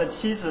大帝他的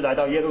妻子来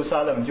到耶路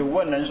撒冷，就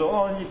问人说，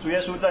哦，主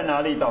耶稣在哪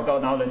里祷告？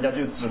然后人家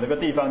就指了个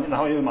地方，然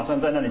后又马上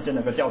在那里建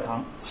了个教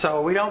堂。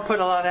So we don't put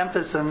a lot of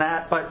emphasis on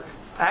that, but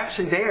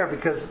actually there,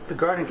 because the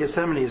Garden of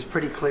Gethsemane is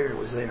pretty clear it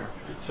was there.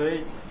 所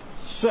以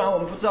虽然我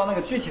们不知道那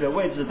个具体的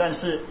位置，但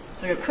是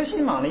这个科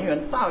西玛陵园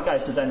大概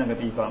是在那个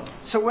地方。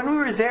So when we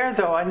were there,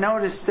 though, I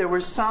noticed there were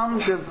some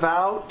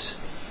devout,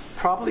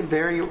 probably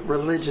very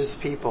religious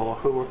people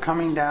who were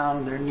coming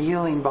down. They're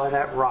kneeling by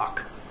that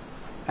rock,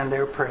 and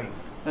they're praying.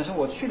 但是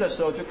我去的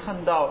时候就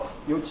看到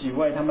有几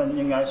位，他们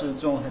应该是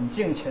这种很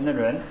敬虔的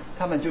人，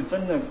他们就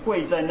真的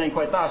跪在那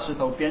块大石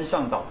头边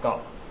上祷告。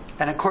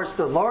And of course,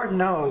 the Lord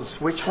knows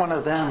which one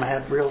of them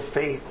had real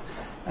faith,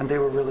 and they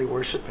were really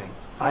worshiping.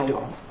 I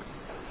don't.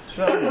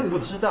 虽然我不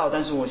知道，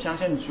但是我相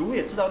信主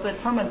也知道，在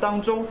他们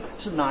当中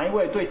是哪一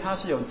位对他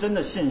是有真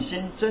的信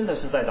心，真的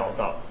是在祷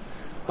告。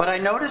But I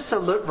noticed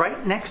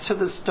right next to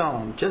the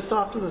stone, just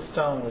off to the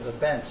stone, was a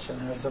bench, and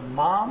there was a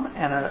mom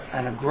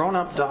and a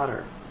grown-up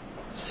daughter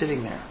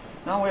sitting there.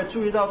 然后我也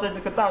注意到，在这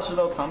个大石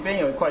头旁边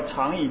有一块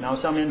长椅，然后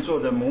上面坐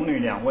着母女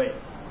2位。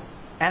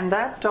And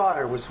that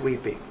daughter was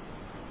weeping.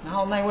 然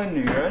后那位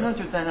女儿呢，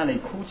就在那里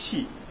哭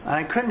泣。And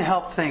I couldn't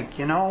help think,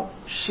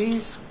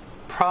 she's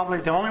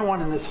probably the only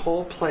one in this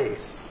whole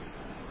place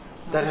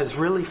that has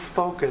really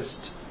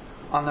focused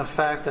on the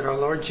fact that our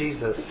Lord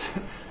Jesus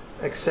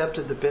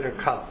accepted the bitter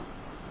cup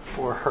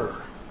for her.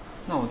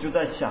 那我就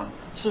在想，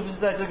是不是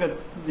在这个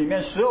里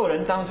面所有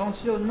人当中，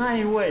只有那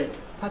一位，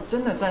他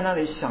真的在那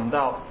里想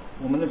到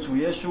我们的主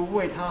耶稣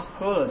为他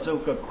喝了这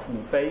个苦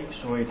杯，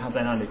所以他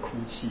在那里哭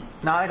泣。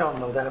Now I don't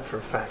know that for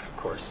a fact,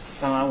 of course.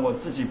 当然我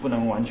自己不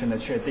能完全的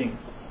确定。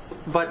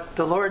But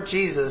the Lord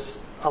Jesus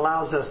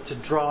allows us to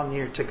draw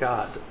near to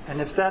God.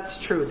 And if that's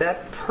true,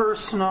 that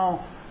personal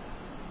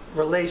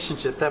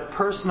relationship, that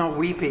personal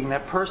weeping,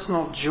 that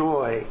personal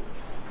joy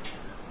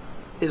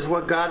is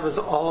what God was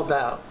all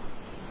about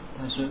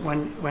但是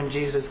when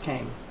Jesus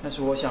came. 但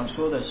是我想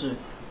说的是，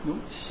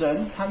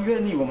神他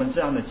愿意我们这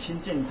样的亲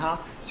近他，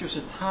就是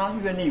他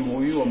愿意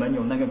与我们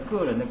有那个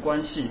个人的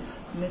关系。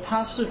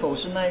他是否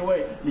是那一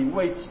位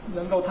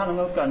他能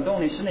够感动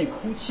你，使你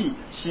哭泣，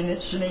使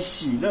你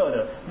喜乐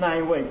的那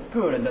一位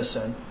个人的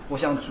神？我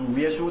想主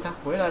耶稣他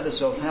回来的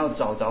时候，他要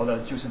找着的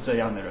就是这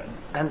样的人。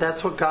And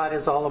that's what God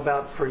is all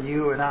about for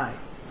you and I.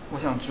 我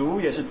想主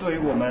也是对于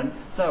我们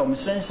在我们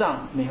身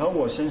上，你和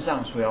我身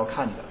上所要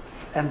看的。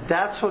And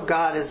that's what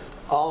God is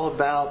all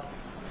about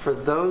for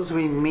those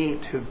we meet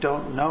who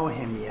don't know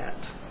Him yet.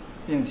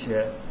 并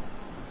且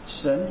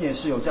神也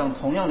是有这样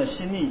同样的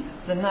心意，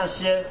在那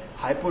些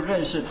还不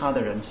认识他的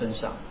人身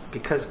上。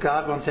Because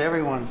God wants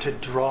everyone to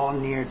draw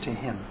near to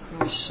Him. 因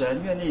为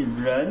神愿意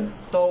人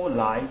都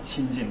来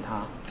亲近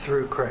他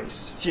through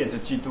Christ. 借着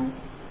基督。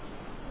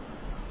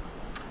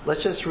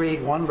Let's just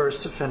read one verse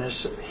to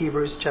finish,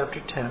 Hebrews chapter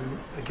 10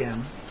 again.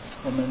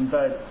 我们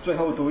在最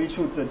后读一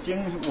处的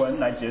经文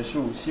来结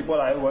束，希伯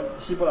来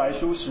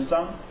书10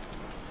章。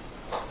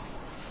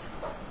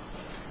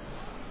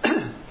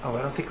Oh,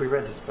 I don't think we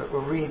read this, but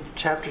we'll read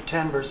chapter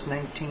 10, verse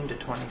 19 to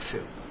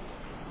 22.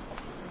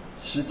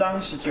 10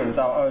章19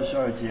到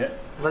22节。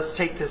Let's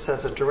take this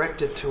as a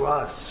directive to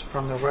us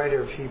from the writer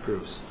of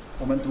Hebrews.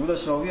 我们读的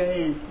时候，愿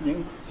意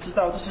您知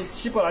道，这是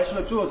希伯来书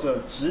的作者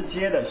直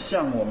接的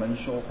向我们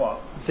说话。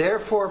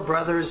Therefore,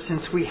 brothers,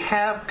 since we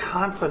have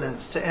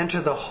confidence to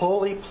enter the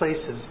holy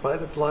places by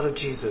the blood of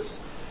Jesus,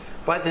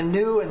 by the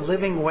new and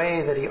living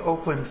way that He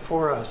opened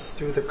for us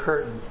through the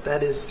curtain,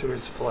 that is, through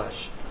His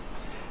flesh.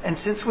 And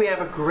since we have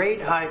a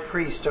great high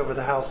priest over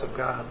the house of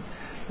God,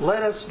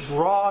 let us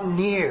draw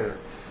near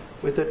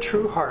with a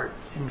true heart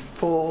in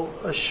full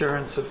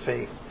assurance of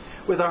faith,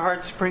 with our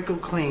hearts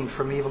sprinkled clean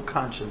from evil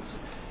conscience,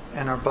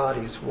 and our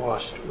bodies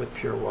washed with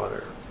pure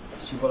water.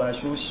 希伯来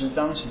书10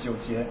章19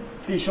节，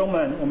弟兄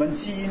们，我们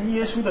既因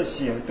耶稣的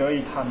血得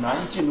以坦然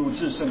进入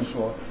至圣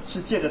所，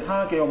是借着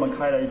他给我们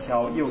开了一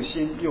条又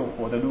新又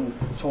活的路，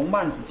从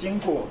幔子经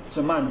过，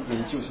这幔子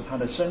就是他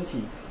的身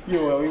体。又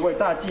有一位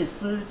大祭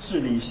司治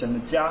理神的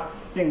家，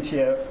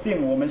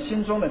并我们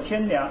心中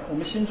天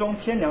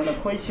良的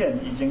亏欠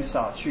已经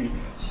洒去，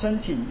身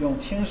体用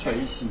清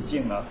水洗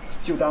净了，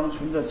就当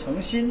存着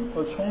诚心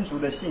和充足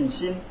的信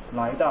心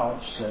来到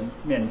神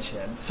面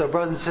前。So,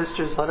 brothers and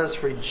sisters, let us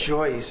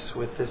rejoice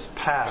with this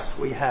path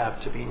we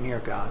have to be near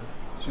God.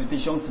 所以弟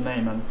兄姊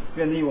妹们，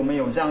愿意我们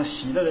有这样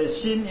喜乐的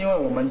心，因为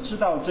我们知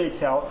道这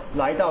条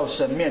来到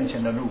神面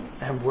前的路。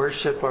And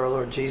worship our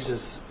Lord Jesus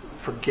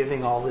for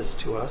giving all this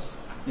to us.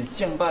 也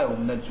敬拜我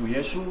们的主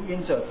耶稣，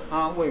因着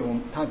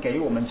他给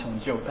我们成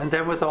就的。 And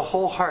then with a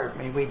whole heart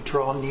may we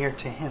draw near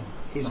to Him.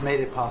 He's made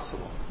it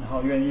possible. 然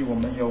后愿意我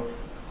们有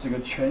这个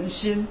全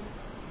心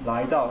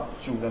来到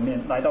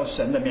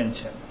神的面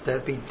前。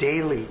 That be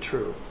daily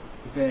true.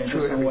 愿意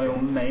就成为我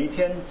们每一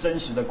天真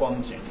实的光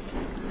景。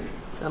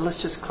 And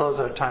let's just close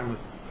our time with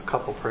a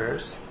couple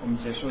prayers. 我们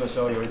结束的时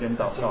候有一点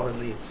祷 As the 告。 Lord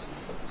leads.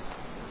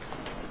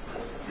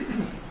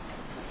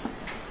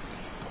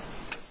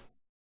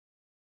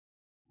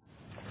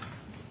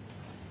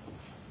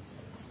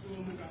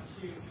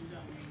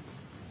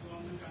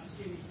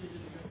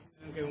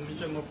 给我们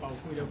这么宝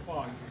贵的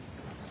话语，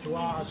主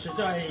啊，实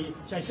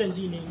在圣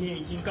经里面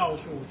已经告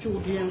诉诸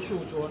天述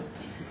说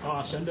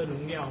神的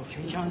荣耀，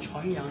全腔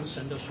传扬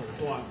神的手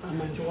段。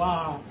主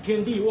啊，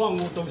天地万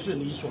物都是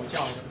你所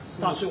造的，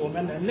但是我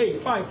们人类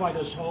败坏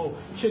的时候，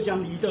却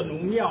将你的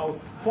荣耀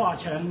化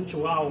成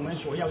主啊我们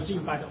所要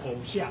敬拜的偶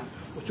像。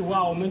主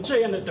啊，我们这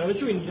样的得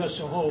罪你的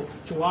时候，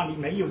主啊，你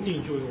没有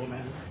定罪我们，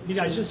你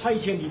乃是差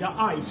遣你的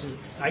爱子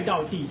来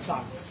到地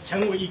上，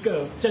成为一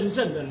个真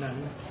正的人。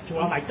主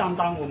啊，来担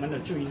当我们的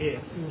罪孽，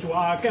主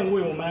啊，更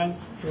为我们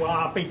主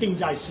啊被钉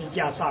在十字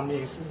架上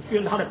面，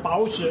愿他的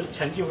宝血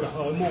成就了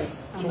和睦，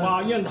主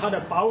啊，愿他的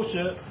宝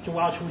血主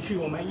啊除去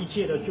我们一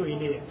切的罪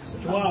孽，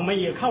主啊，我们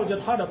也靠着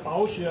他的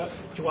宝血，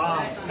主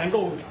啊能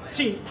够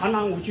坦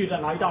然无惧的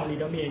来到你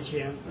的面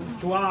前，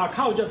主啊，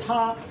靠着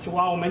他，主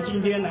啊，我们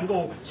今天能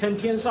够称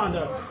天上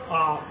的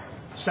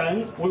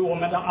神为我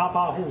们的阿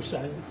爸父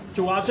神，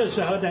主啊，这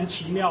是何等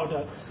奇妙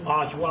的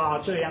主啊，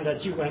这样的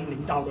救恩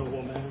领导了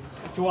我们，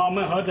主啊，我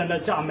们何等的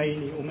赞美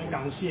你，我们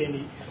感谢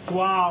你，主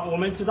啊，我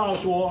们知道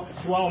说，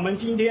主啊，我们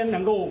今天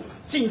能够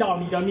进到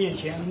你的面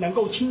前，能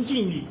够亲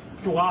近你，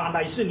主啊，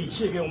乃是你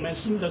赐给我们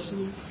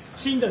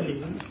新的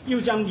灵，又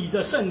将你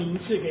的圣灵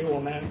赐给我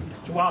们，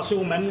主啊，使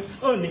我们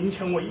二灵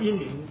成为一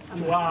灵，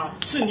主啊，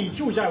是你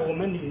住在我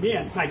们里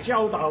面，来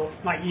教导，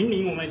来引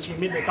领我们前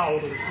面的道路，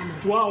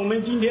主啊，我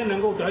们今天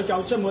能够得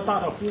着这么大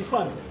的福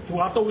分，主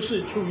啊，都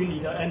是出于你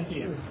的恩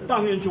典。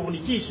但愿主你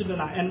继续的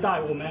来恩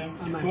待我们，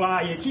主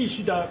啊，也继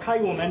续的开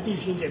我们弟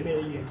兄姐妹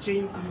的眼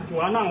睛，主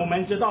啊，让我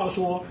们知道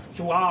说，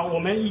主啊，我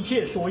们一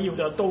切所有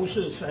的都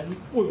是神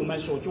为我们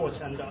所做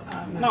成的，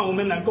让我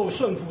们能够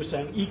顺服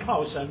神，依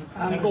靠神，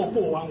能够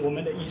过完我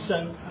们的一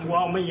生。主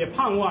啊，我们也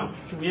盼望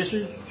主耶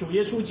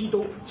稣基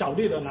督早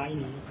日的来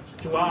临。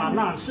主啊，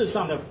让世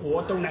上的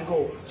国都能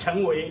够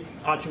成为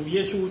主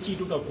耶稣基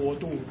督的国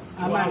度。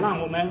主啊，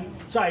让我们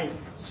在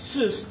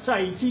是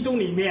在基督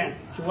里面，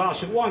主要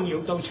是万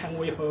有都成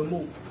为和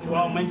睦。主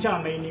要我们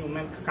赞美你，我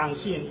们感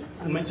谢你，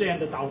我们这样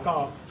的祷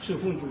告是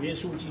奉主耶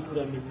稣基督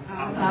的名。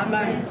阿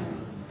门。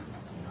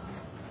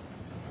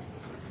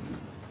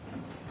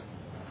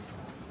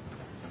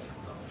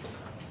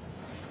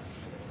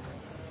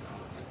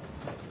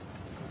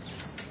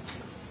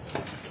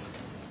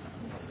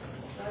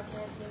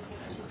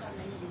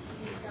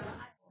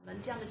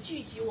这样的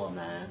聚集我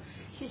们，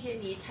谢谢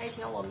你差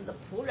遣我们的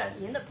仆人，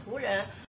您的仆人